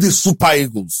the Super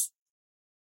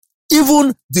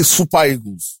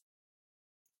Eagles,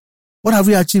 what have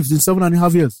we achieved in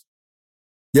 7.5 years?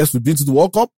 Yes, we've been to the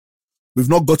World Cup. We've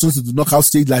not gotten to the knockout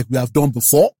stage like we have done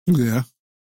before. Yeah.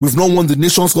 We've not won the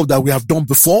Nations Cup that we have done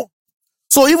before.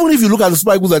 So even if you look at the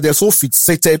Super Eagles that they're so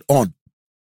fixated on,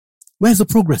 where's the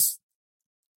progress?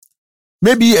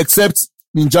 Maybe except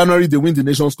in January they win the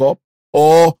Nations Cup,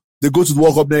 or they go to the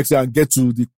World Cup next year and get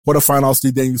to the quarterfinal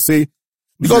stage, then you say,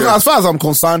 because as far as I'm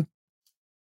concerned,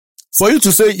 for you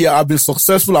to say, yeah, I've been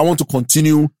successful, I want to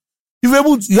continue, you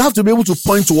have to be able to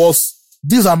point to us,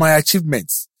 these are my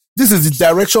achievements. This is the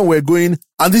direction we're going,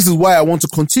 and this is why I want to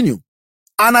continue.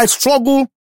 And I struggle,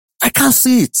 I can't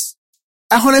see it.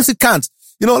 I honestly can't.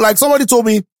 You know, like somebody told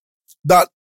me that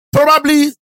probably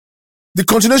the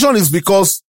continuation is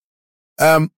because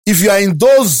if you are in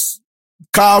those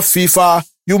CAF, FIFA,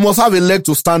 you must have a leg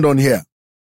to stand on here.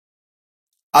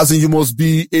 As in, you must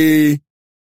be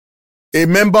a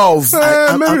member of.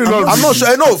 I'm not sure.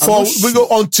 I know we go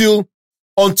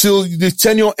until the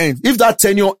tenure ends. If that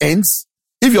tenure ends,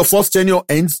 if your first tenure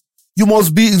ends, you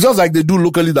must be. It's just like they do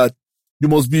locally that you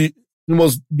must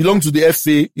belong to the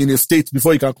FA in a state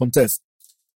before you can contest.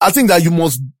 I think that you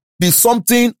must be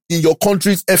something in your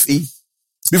country's FA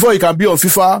before you can be on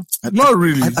FIFA. Not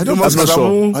really. I don't know.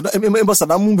 Remember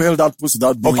Sadamu held that post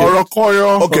without being.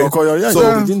 Okay. Yeah,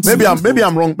 so maybe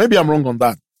I'm wrong. Maybe I'm wrong on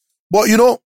that. But you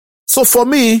know, so for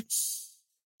me,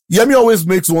 Yemi always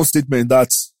makes one statement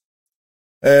that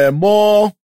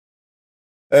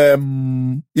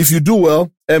if you do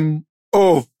well,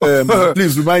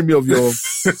 please remind me of your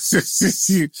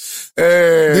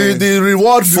the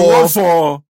reward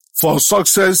for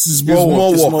success is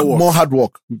more hard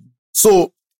work.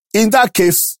 So in that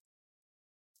case,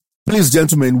 please,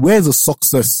 gentlemen, where's the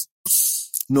success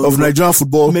of Nigerian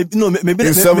football? Maybe in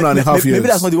 7.5 years. Maybe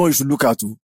that's not the one you should look at.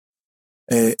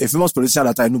 A famous politician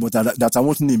that I know, but that I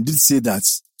won't name, did say that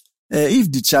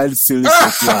if the child fails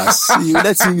the class, you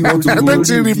let him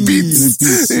repeat.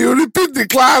 You repeat the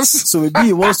class. So maybe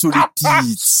he wants to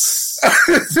repeat.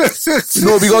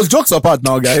 No, because jokes apart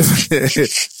now, guys.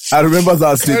 I remember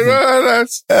that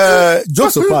statement.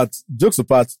 Jokes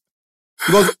apart.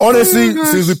 Because honestly,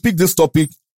 since we picked this topic,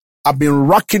 I've been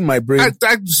racking my brain.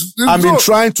 I've been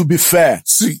trying to be fair,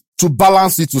 to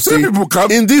balance it, to say,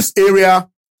 in this area,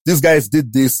 these guys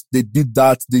did this, they did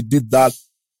that.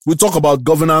 We talk about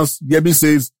governance. Yemi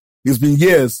says it's been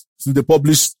years since they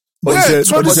published. Before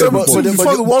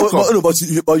the World Cup.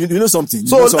 But you know something.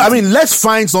 I mean, let's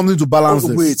find something to balance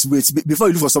this. Wait. Before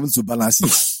you look for something to balance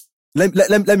it,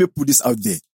 let me put this out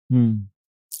there.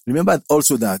 Remember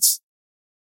also that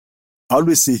I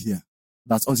always say here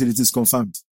that until it is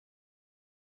confirmed,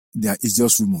 there is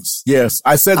just rumors. Yes,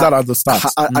 I said that at the start.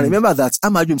 I remember that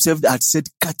Amaju himself had said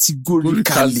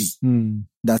categorically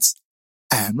that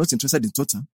I am not interested in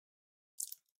Tottenham.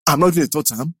 I'm not doing a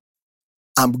Tottenham.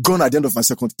 I'm gone at the end of my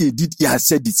second. He has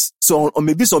said it. So, or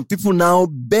maybe some people now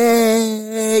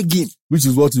begging. Which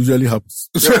is what usually happens.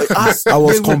 I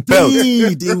was compelled.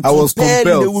 They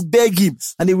will beg him.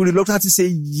 And they will reluctantly say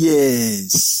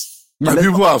yes. And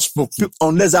people have spoken.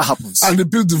 Unless that happens. And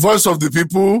the voice of the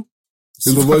people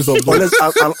is the voice of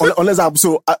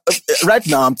the right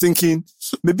now I'm thinking,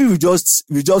 maybe we just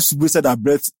wasted our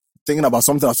breath thinking about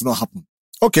something that should not happen.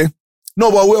 Okay. No,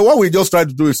 but what we just try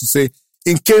to do is to say,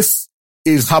 in case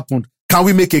it's happened, can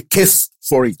we make a case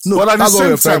for it? No, but at the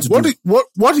same time,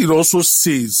 what it also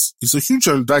says is a huge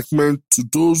indictment to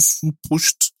those who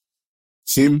pushed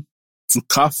him to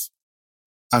CAF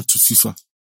and to FIFA.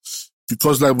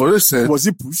 Because like Boris said... Was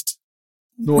he pushed?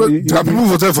 No, people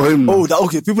voted for him. Oh,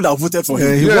 okay, people that voted for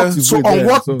him. So on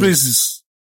what basis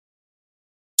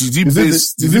did he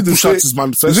push out his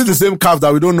manifesto? Is it the same CAF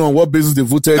that we don't know on what basis they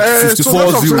voted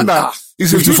 54-0?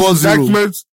 It's a huge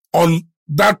indictment on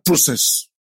that process.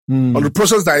 On the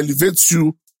process that elevates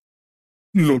you,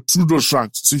 through those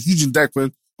ranks. It's a huge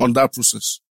indictment on that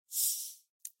process.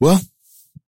 Well,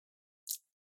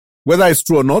 whether it's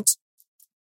true or not,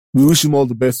 we wish him all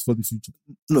the best for the future.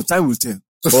 No, time will tell.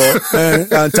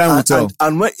 And time will tell.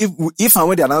 And if and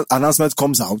when the announcement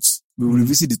comes out, we will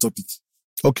revisit the topic.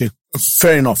 Okay.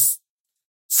 Fair enough.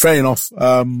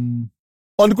 On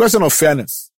the question of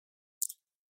fairness,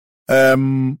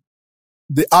 the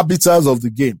arbiters of the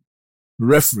game,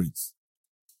 referees,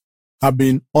 have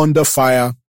been under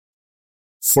fire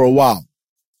for a while.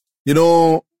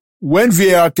 When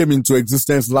VAR came into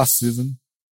existence last season,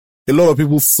 a lot of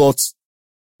people thought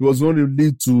it was going to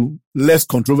lead to less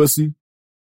controversy,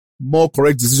 more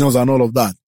correct decisions and all of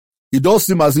that. It does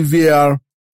seem as if VAR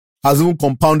has even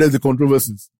compounded the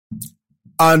controversies.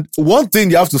 And one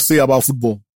thing you have to say about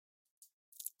football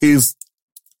is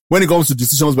when it comes to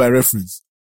decisions by referees,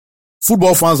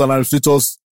 football fans and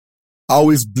administrators are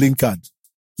always blinkered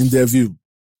in their view.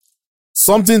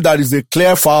 Something that is a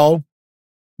clear foul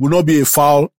will not be a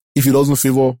foul if it doesn't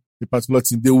favor a particular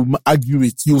team. They will argue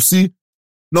it. You'll see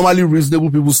normally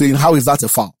reasonable people saying, how is that a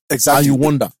foul? Exactly. And you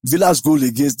wonder. Villa's goal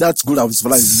against that goal that was that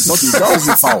was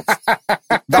a foul.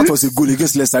 That was a goal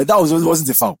against Leicester. That wasn't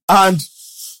a foul. And,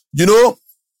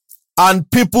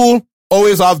 and people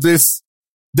always have this,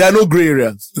 there are no gray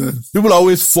areas. People are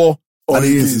always for or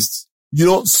against.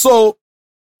 So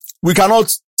we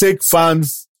cannot take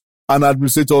fans and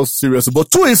administrators seriously.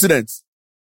 But 2 incidents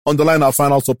underline our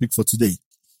final topic for today.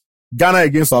 Ghana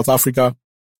against South Africa,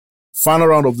 final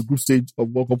round of the group stage of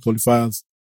World Cup qualifiers.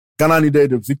 Ghana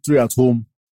needed a victory at home.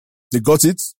 They got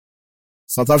it.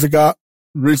 South Africa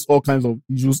raised all kinds of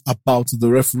issues about the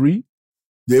referee.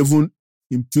 They even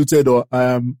imputed or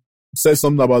said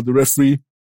something about the referee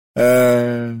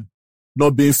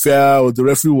not being fair, or the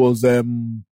referee was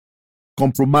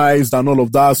compromised and all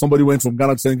of that. Somebody went from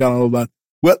Ghana to Senegal and all of that.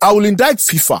 Well, I will indict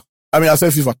FIFA. I mean, I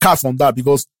said FIFA, CAF on that,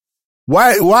 because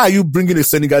why are you bringing a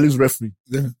Senegalese referee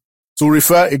to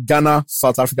refer a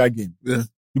Ghana-South Africa game? Yeah.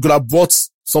 You could have brought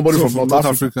somebody from North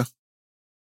Africa.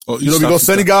 Or because Africa.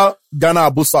 Senegal, Ghana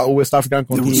are both West African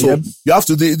countries. So you have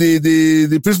to,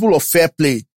 the principle of fair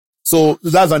play. So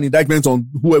that's an indictment on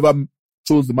whoever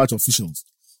chose the match officials.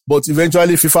 But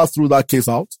eventually FIFA threw that case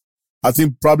out. I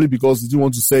think probably because they didn't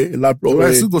want to say a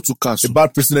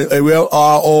bad precedent,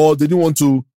 or they didn't want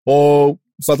to, or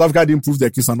South Africa didn't prove their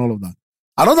case and all of that.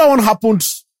 Another one happened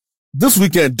this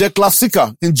weekend, Der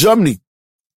Klassiker in Germany.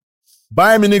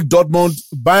 Bayern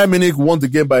Munich won the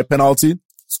game by a penalty,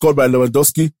 scored by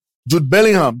Lewandowski. Jude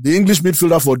Bellingham, the English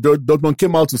midfielder for Dortmund,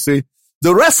 came out to say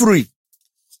the referee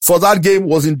for that game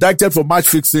was indicted for match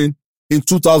fixing in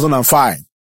 2005.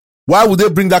 Why would they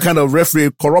bring that kind of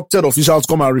referee, corrupted officials,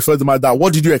 come and refer to them like that?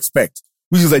 What did you expect?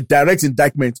 Which is a direct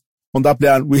indictment on that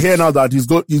player. And we hear now that he's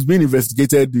being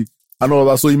investigated and all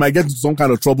that. So he might get into some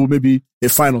kind of trouble, maybe a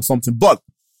fine or something. But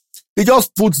it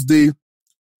just puts the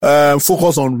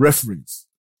focus on referees.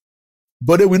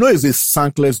 But we know it's a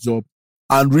thankless job,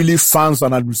 and really fans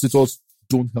and administrators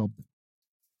don't help them.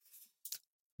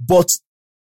 But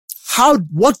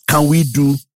what can we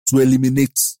do to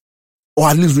eliminate, or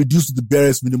at least reduce to the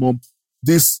barest minimum,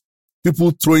 these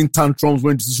people throwing tantrums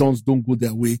when decisions don't go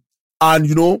their way, and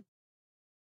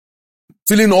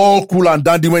feeling all cool and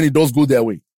dandy when it does go their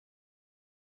way?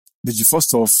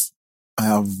 First off, I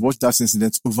have watched that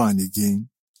incident over and again,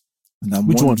 and I'm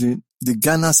wondering, the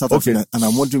Ghana South Africa, and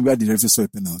I'm wondering where the referee saw a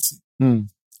penalty.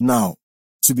 Now,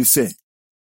 to be fair,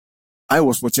 I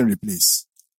was watching replays.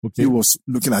 He was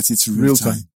looking at it real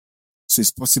time. So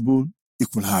it's possible he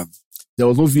could have. There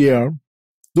was no VAR.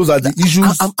 Those are the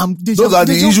issues. Those are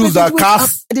the issues that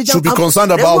CAF should be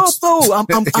concerned about. No,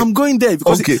 I'm going there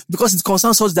because it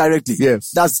concerns us directly.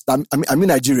 Yes, I mean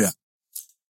Nigeria.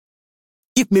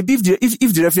 If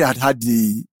the referee had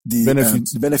the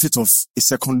benefit of a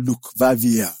second look via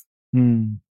VAR,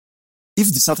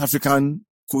 if the South African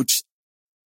coach,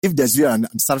 if there's VAR and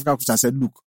the South African coach has said,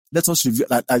 look, let us review,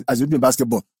 as you do in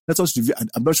basketball, let us review,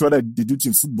 I'm not sure whether they do it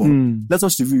in football, let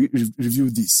us review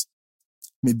this.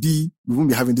 Maybe we won't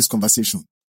be having this conversation.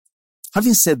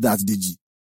 Having said that, DG,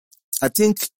 I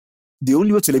think the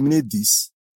only way to eliminate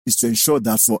this is to ensure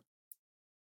that for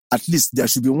at least there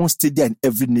should be one stadium in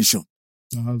every nation.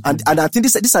 And I think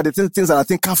these are the things that I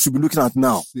think CAF should be looking at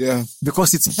now. Yeah.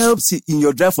 Because it helps in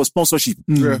your drive for sponsorship.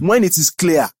 When it is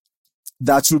clear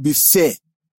that it will be fair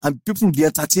and people will be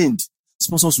entertained,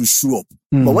 sponsors will show up.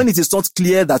 But when it is not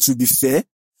clear that it will be fair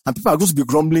and people are going to be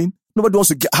grumbling, nobody wants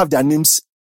to have their names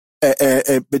in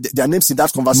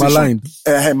that conversation.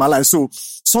 Maligned. So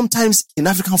sometimes in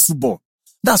African football,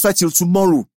 that's why till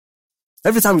tomorrow,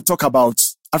 every time we talk about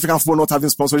African football not having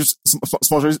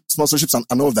sponsorships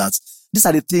and all that, these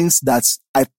are the things that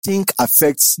I think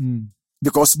affects,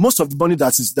 because most of the money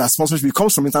that sponsorship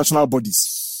comes from international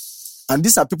bodies. And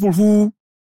these are people who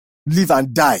live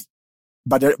and die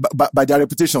by their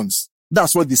reputations.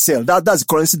 That's what they sell. That's the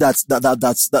currency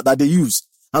that they use.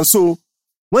 And so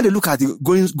when they look at the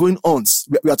going ons,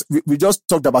 we just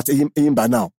talked about Enyimba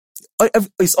now.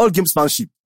 It's all gamesmanship.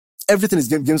 Everything is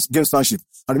gamesmanship.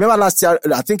 And remember last year,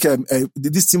 I think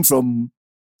this team from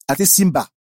Simba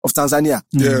of Tanzania.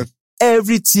 Yeah.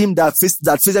 Every team that faced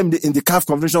them in the CAF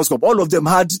Convention Cup, all of them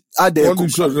had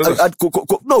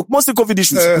mostly COVID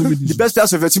issues. The best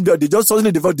players of your team, they just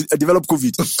suddenly developed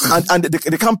COVID, and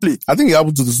they can't play. I think it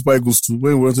happened to the Super Eagles too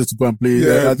when we wanted to go and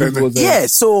play. I think it was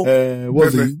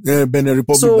Benin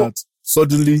Republic that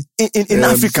suddenly in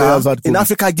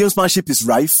Africa, gamesmanship is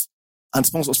rife. and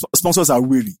sponsors are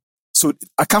weary. So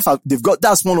CAF,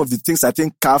 that's one of the things I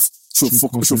think CAF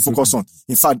should focus on.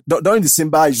 In fact, during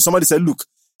December, somebody said, look,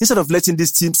 instead of letting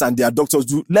these teams and their doctors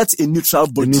let a neutral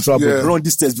body run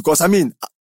these tests. Because, I mean,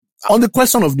 on the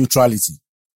question of neutrality,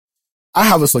 I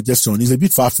have a suggestion. It's a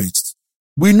bit far-fetched.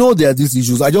 We know there are these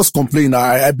issues. I just complain.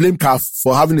 I blame CAF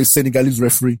for having a Senegalese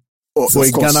referee for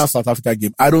a Ghana-South Africa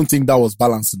game. I don't think that was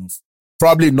balanced enough.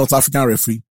 Probably a North African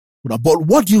referee. But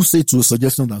what do you say to a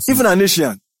suggestion that even an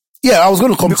Asian? Yeah, I was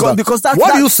going to come to that. Because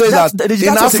what do you say that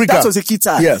in Africa? That was a key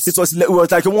tie. Yes. It was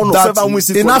like one of 7 wins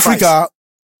in Africa.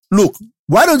 Look,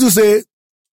 why don't you say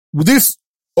this?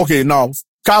 Okay, now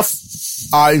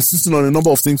CAF are insisting on a number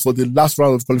of things for the last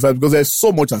round of qualifiers because there's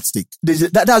so much at stake.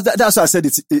 That's why I said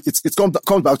it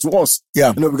comes back to us.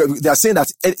 Yeah. You know, because they are saying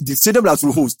that the stadium that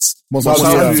will host must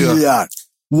have VAR.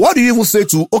 What do you even say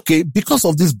to, okay, because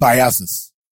of these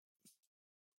biases,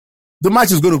 the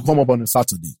match is going to come up on a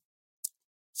Saturday.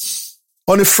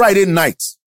 On a Friday night,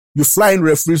 you fly in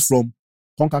referees from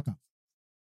CONCACAF.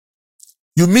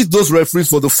 You meet those referees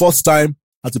for the first time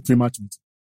at a pre-match meeting.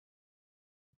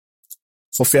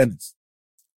 For fairness.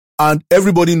 And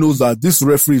everybody knows that this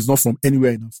referee is not from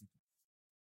anywhere in Africa.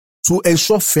 To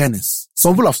ensure fairness,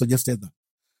 some people have suggested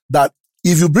that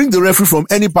if you bring the referee from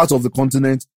any part of the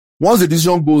continent, once the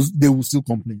decision goes, they will still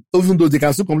complain. Even though they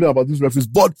can still complain about these referees.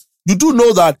 But you do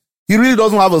know that he really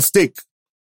doesn't have a stake.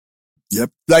 Yep.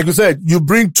 Like you said, you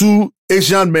bring 2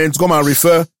 Asian men to come and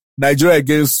refer Nigeria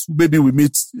against, maybe we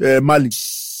meet Mali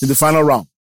in the final round.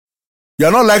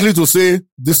 You're not likely to say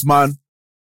this man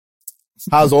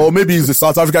has, or maybe he's a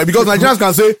South African, because Nigerians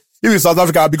can say, if it's South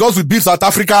Africa, because we beat South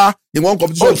Africa in one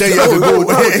competition 10 years ago.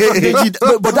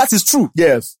 But that is true.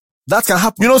 Yes. That can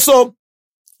happen. You know, so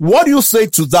what do you say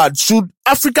to that? Should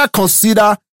Africa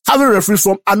consider having referees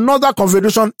from another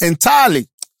confederation entirely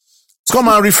to come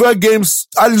and refer games,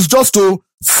 and it's just to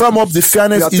firm up the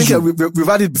fairness issue? We've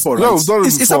had it before, right? Yeah, we've done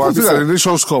it before. I think at the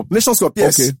Nations Cup. Nations Cup,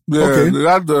 yes. Okay. Yeah, okay. They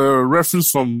had referees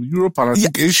from Europe and I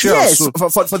think Asia. Yes, so.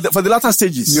 for the latter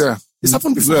stages. Yeah. It's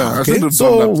happened before. Yeah, I Okay. think they've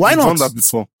So done that. why They've not? done that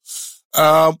before.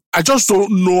 I just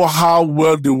don't know how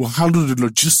well they will handle the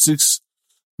logistics.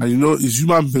 And you know, it's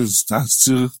human beings that are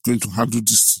still going to handle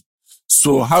this.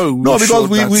 So how will we No, because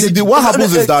what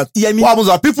happens is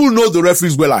that people know the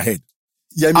referees well ahead.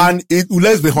 And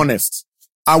let's be honest.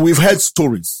 And we've heard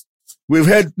stories. We've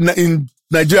heard in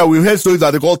Nigeria, we've heard stories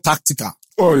that they call tactical.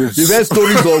 Oh, yes. We've heard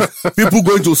stories of people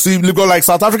going to see, because like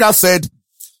South Africa said,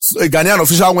 a Ghanaian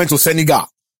official went to Senegal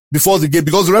before the game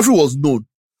because the referee was known.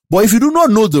 But if you do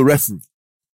not know the referee,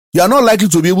 you are not likely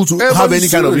to be able to have any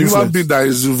kind of influence. Human being that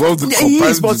is involved in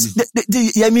yes, but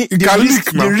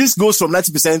the risk goes from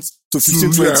 90% to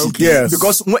 15-20. Yeah, okay. Yes.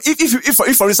 Because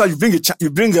if for instance you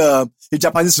bring a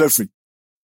Japanese referee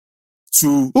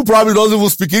to who probably doesn't even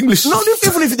speak English. No,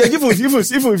 even if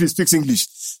he speaks English,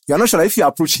 you are not sure that if you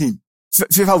approach him,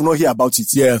 FIFA will not hear about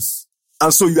it. Yes.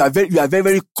 And so you are very,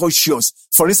 very cautious.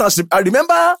 For instance, I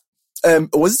remember,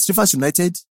 was it Rivers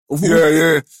United?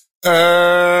 Yeah.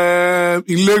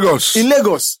 In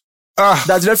Lagos.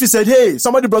 That the referee said, hey,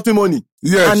 somebody brought me money.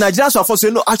 Yes. And Nigerians were forced to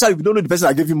say, no, actually, we don't know the person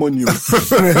that gave you money.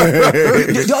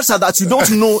 The odds are that you don't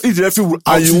know if the referee will.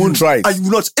 And you won't try it. And you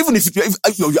will not, even if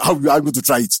you are going to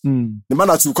try it. The man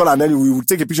that will call and then we will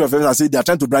take a picture of him and say, they are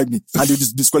trying to bribe me. And they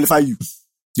disqualify you.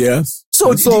 Yes.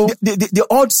 So the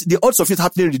odds of it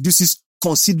happening reduces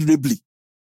considerably.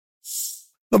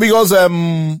 No, because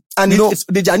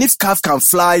the Janif CAF can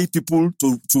fly people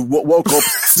to World Cup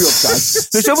free of charge.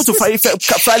 They're able to fly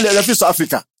referees to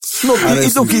Africa. No,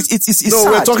 it's no, sad.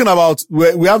 we're talking about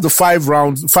we have the 5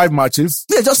 matches.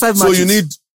 Yeah, just 5 matches. So you need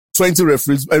 20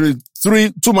 referees. I mean,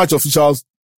 2 match officials.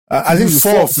 I think it's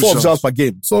 4 officials per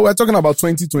game. So we're talking about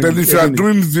 20. Then if you are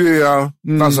doing VAR,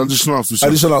 that's additional officials.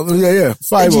 Additional, yeah.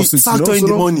 5 or 6. Factor in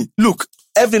the money. Look,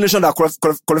 every nation that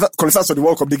qualifies for the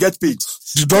World Cup, they get paid.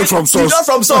 Deduct from source.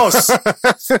 For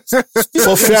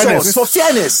fairness. For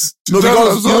fairness. No,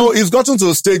 because, it's gotten to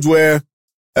a stage where,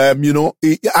 and then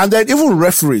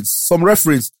even some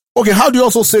referees. Okay, how do you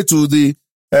also say to the,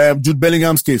 Jude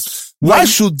Bellingham's case? Why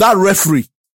should that referee,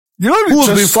 who's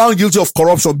been found guilty of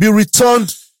corruption, be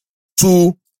returned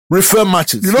to refer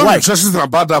matches? You know, the interesting thing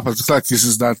about that particular case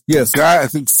is that the guy, I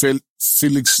think,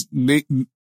 Felix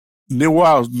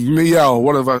Newa or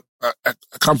whatever, I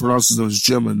can't pronounce his name, it's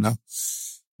German now.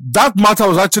 That matter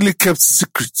was actually kept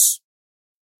secret.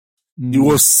 It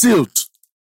was sealed.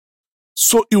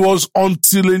 So it was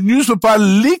until a newspaper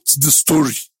leaked the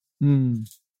story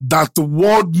that the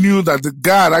world knew that the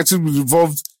guy had actually been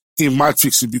involved in match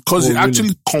fixing, because he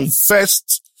actually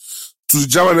confessed to the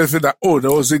German FA that,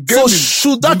 there was a game. So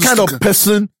should that kind of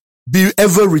person be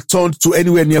ever returned to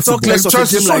anywhere near Talk football. less of a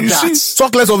game like that.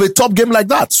 Talk less of a top game like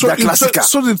that.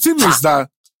 So the thing is that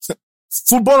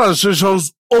football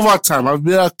associations over time have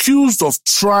been accused of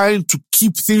trying to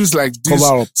keep things like this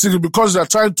simply because they're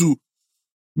trying to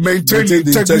maintain the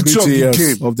integrity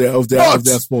of the game of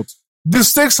their sport. The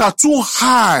stakes are too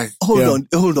high.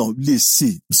 Hold on. Please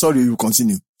see. Sorry, you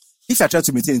continue. If you try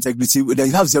to maintain integrity, then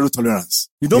you have zero tolerance.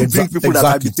 You don't bring people that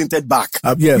have been tainted back.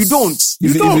 Yes. You don't.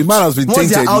 If a man has been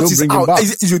tainted, you don't bring him back.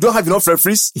 You don't have enough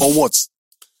referees or what?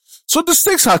 So the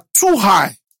stakes are too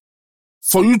high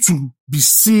for you to be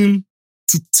seen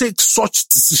to take such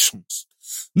decisions.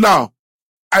 Now,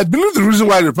 I believe the reason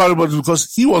why they probably about it is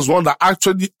because he was one that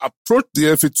actually approached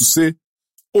the FA to say,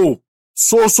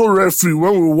 so referee,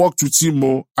 when we worked with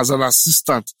him as an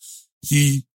assistant,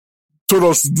 he told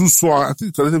us to do so. I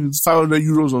think it's 500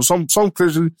 euros or some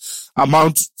crazy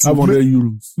amount. 500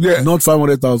 euros. Yeah. Not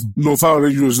 500,000. No,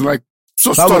 500 euros. Like,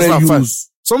 500 euros.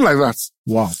 Something like that.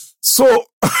 Wow. So,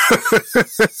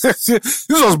 this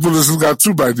was Bundesliga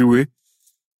 2, by the way.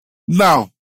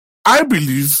 Now, I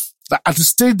believe that at the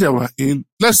stage they were in,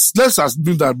 let's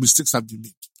assume that mistakes have been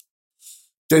made.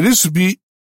 There needs to be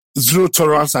zero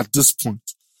tolerance at this point.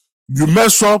 You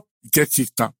mess up, you get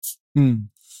kicked out.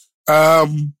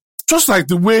 Just like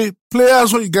the way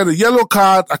players, when you get a yellow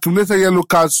card, accumulated yellow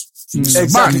cards,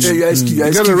 exactly.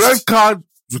 You get a red card,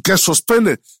 you get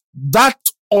suspended. That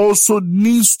also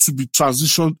needs to be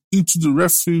transitioned into the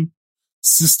refereeing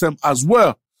system as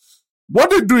well. What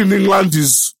they do in England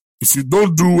is, if you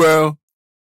don't do well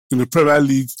in the Premier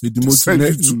League, they send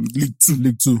you to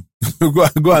League Two.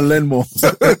 Go and learn more.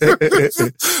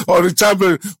 or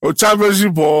the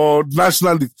championship or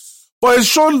National League. But it's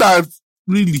shown that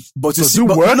really. But you see,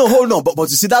 hold on. But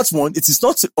you see, that's one. It is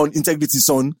not on integrity. It's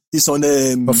on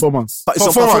performance. It's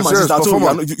on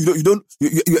performance.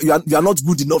 You are not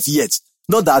good enough yet.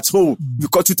 Not that you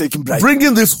got you taking bribe.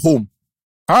 Bringing this home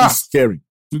is scary.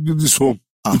 Bringing this home.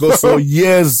 Because for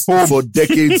years, for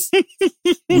decades,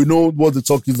 we know what the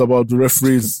talk is about the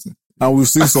referees, and we've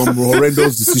seen some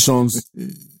horrendous decisions.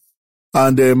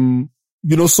 And,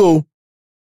 so,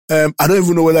 I don't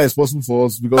even know whether it's possible for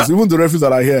us, because even the referees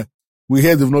that are here, we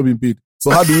hear they've not been paid.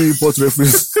 So how do we import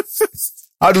referees?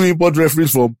 How do we import referees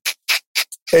from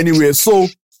anywhere? So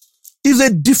it's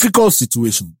a difficult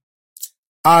situation.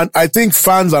 And I think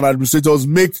fans and administrators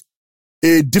make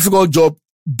a difficult job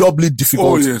doubly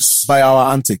difficult by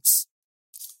our antics.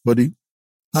 Buddy?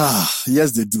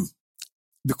 Yes, they do.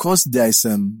 Because there's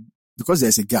a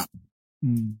gap.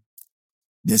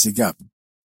 There's a gap.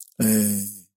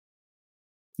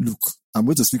 Look, I'm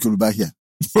going to speak Yoruba here.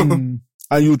 And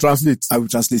you translate? I will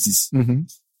translate it.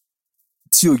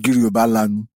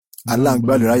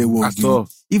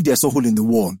 If there's a hole in the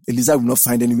wall, Eliza will not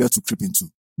find anywhere to creep into.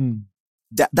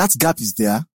 That gap is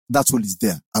there. That hole is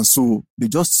there. And so they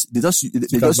just,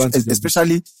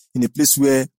 especially in a place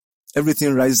where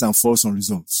everything rises and falls on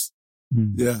results.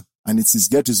 Yeah. And it is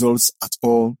get results at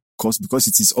all costs because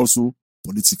it is also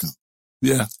political.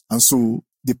 Yeah. And so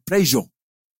the pressure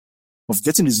of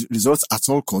getting results at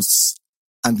all costs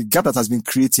and the gap that has been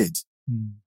created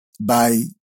by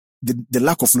the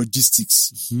lack of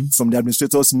logistics from the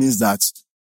administrators means that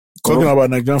talking about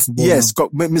Nigerian football. Yes,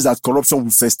 means that corruption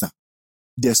will fester.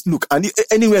 Look, and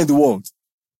anywhere in the world.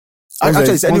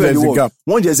 Actually, it's anywhere in the world.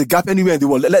 Once there's a gap anywhere in the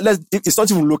world, it's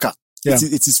not even local. Yeah.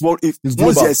 It is world.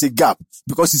 Once there's a gap,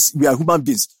 because we are human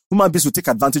beings will take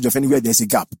advantage of anywhere there's a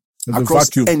gap.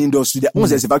 Across any industry. Once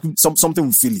there's a vacuum, something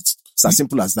will fill it. It's as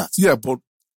simple as that. Yeah, but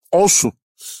also,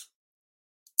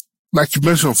 like you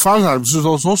mentioned, fans and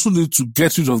administrators also need to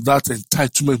get rid of that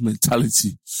entitlement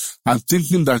mentality and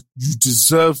thinking that you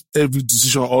deserve every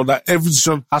decision or that every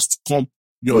decision has to come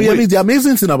your way. I mean, the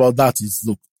amazing thing about that is,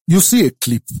 look, you see a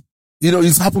clip.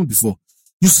 It's happened before.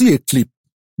 You see a clip.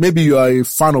 Maybe you are a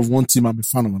fan of one team, I'm a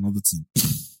fan of another team.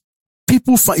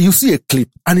 You see a clip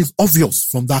and it's obvious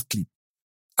from that clip.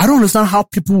 I don't understand how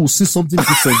people will see something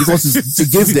different because it's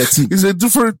against their team. It's a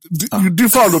different, you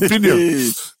differ on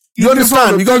opinion. You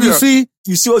understand? Because you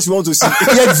see what you want to see.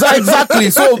 Yeah, exactly.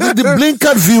 So the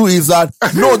blinkered view is that,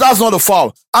 no, that's not a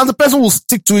foul. And the person will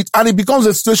stick to it. And it becomes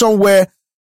a situation where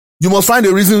you must find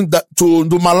a reason to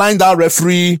malign that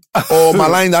referee or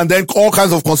malign, and then all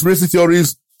kinds of conspiracy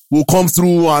theories will come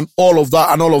through and all of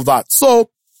that. So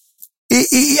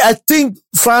I think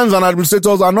fans and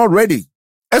administrators are not ready.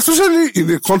 Especially in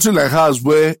a country like ours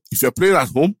where if you're playing at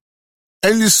home,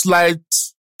 any slight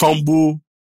tumble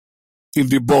in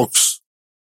the box,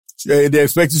 they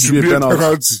expect it to be a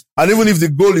penalty. And even if the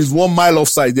goal is 1 mile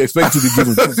offside, they expect it to be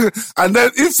given. And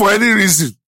then if for any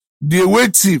reason, the away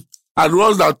team and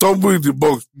ones that tumble in the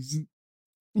box,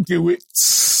 Okay, wait.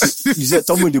 You said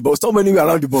tumble in the box, tumble anywhere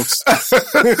around the box.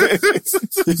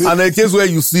 And a case where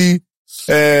you see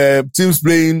teams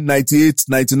playing 98,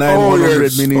 99,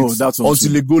 100 minutes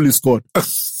until a goal is scored.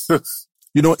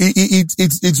 You know,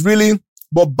 it's really,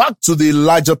 but back to the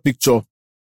larger picture,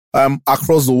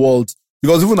 across the world,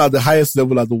 because even at the highest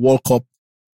level at the World Cup,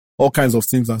 all kinds of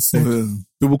things are said.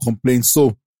 People complain.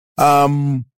 So,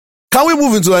 can we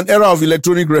move into an era of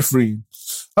electronic refereeing?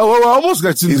 Oh, well, we're almost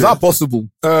getting Is there. that possible?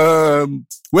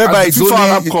 Whereby it's FIFA only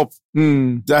Arab Cup,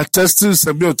 they are testing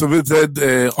semi-automated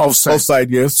offside. offside,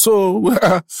 yes. So,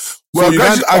 So you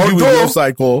can't argue with the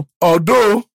offside call.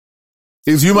 Although,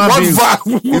 It's human beings.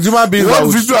 It's human beings.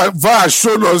 what video VAR has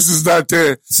shown us is that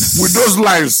with those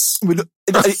lines,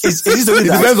 It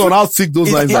depends on how thick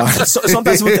those lines are.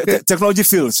 Sometimes technology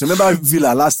fails. Remember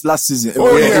Villa last season?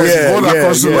 ball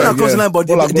across Across the line, but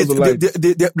Ball across the line.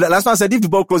 the last man said if the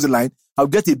ball cross the line, I'll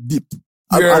get a beep.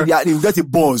 I'll get a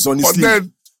buzz on his but sleeve.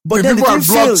 then But the then the people thing have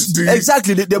blocked fails. the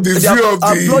Exactly. They The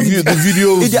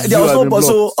video. there was no ball,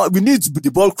 so we need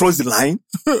the ball cross the line.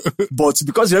 But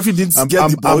because the referee didn't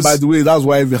get the ball. And by the way, that's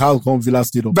why how come Villa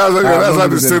stayed up. That's how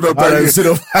they stayed up. They stayed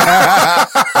up.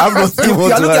 I'm not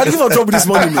You're looking for trouble this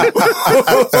morning.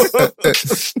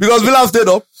 Because Villa stayed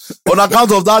up on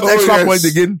account of that extra yes. point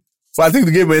again. So I think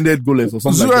the game ended goalless or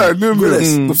something like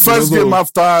that. The first game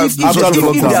after If they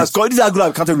had scored, if they had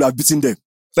goal, counted, we have beaten them.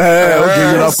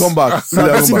 Okay, you'll have come back.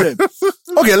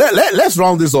 Okay, let's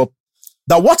round this up.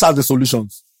 Now, what are the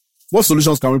solutions? What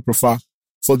solutions can we prefer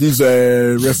for this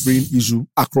refereeing issue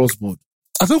across board?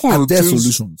 I think one of the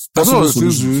solutions. I think one of the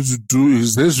things we need to do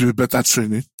is there should be better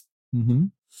training. Mm-hmm.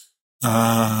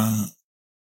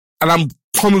 And I'm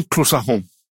coming closer home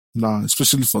now,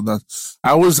 especially for that.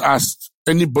 I always ask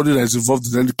anybody that is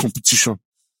involved in any competition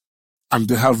and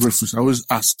they have referees, I always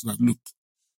ask that, look,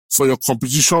 for your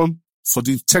competition, for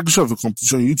the integrity of the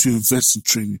competition, you need to invest in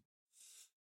training.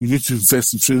 You need to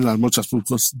invest in training as much as possible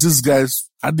because these guys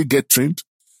hardly get trained,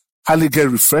 hardly get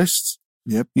refreshed.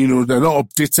 Yep. You know, they're not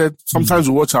updated. Sometimes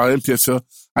we watch our MPFL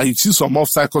and you see some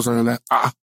offside calls and you're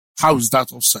like, how is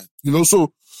that offside? You know,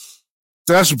 so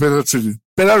there should be better training,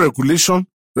 better regulation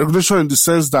in the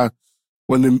sense that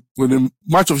when the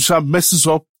match official messes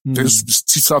up, there should be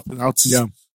stiff penalties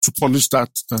to punish that.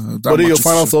 What are your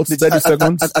final thoughts? 30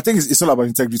 seconds. I think it's all about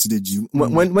integrity, G.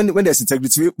 When there's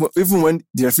integrity, even when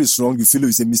the referee is wrong, you feel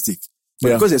it's a mistake.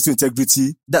 But because there's still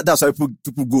integrity, that's why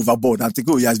people go overboard and think,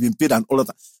 he has been paid and all of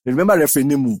that. Remember referee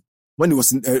Nemo, when he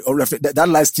was in, that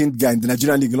light-skinned guy in the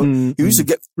Nigerian league, he used to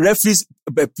get referees,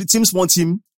 teams want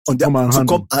him on their, to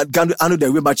come and handle their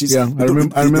away matches. Yeah, I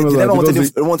remember they never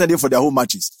that. wanted him for their home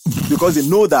matches because they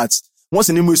know that once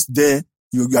Nemo is there,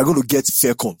 you are going to get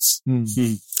fair calls.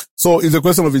 So it's a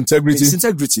question of integrity. It's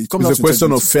integrity. It's a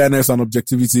question of fairness and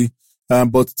objectivity.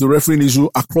 But the refereeing issue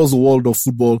across the world of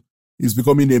football is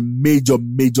becoming a major,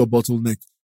 major bottleneck.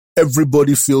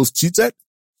 Everybody feels cheated.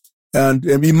 And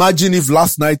imagine if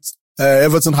last night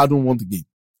Everton hadn't won the game.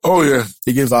 Oh yeah,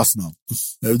 against Arsenal.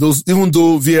 Even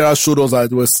though VAR showed us that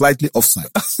they were slightly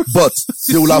offside, but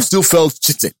they would have still felt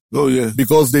cheated. Oh yeah,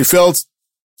 because they felt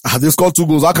they scored 2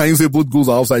 goals. How can you say both goals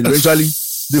are offside? Eventually,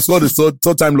 they scored the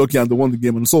third time lucky and they won the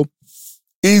game. And so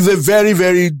it's a very,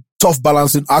 very tough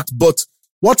balancing act. But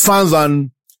what fans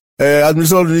and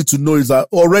administrators need to know is that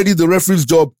already the referee's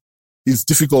job is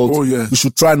difficult. Oh yeah, we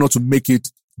should try not to make it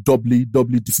doubly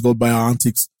difficult by our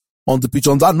antics on the pitch.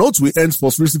 On that note, we end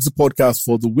Sports 360 podcast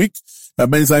for the week.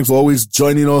 Many thanks for always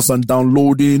joining us and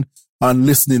downloading and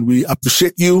listening. We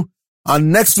appreciate you.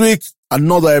 And next week,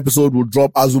 another episode will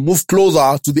drop as we move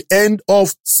closer to the end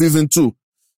of season 2.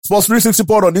 Sports 360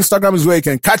 Pod on Instagram is where you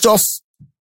can catch us.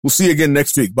 We'll see you again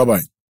next week. Bye-bye.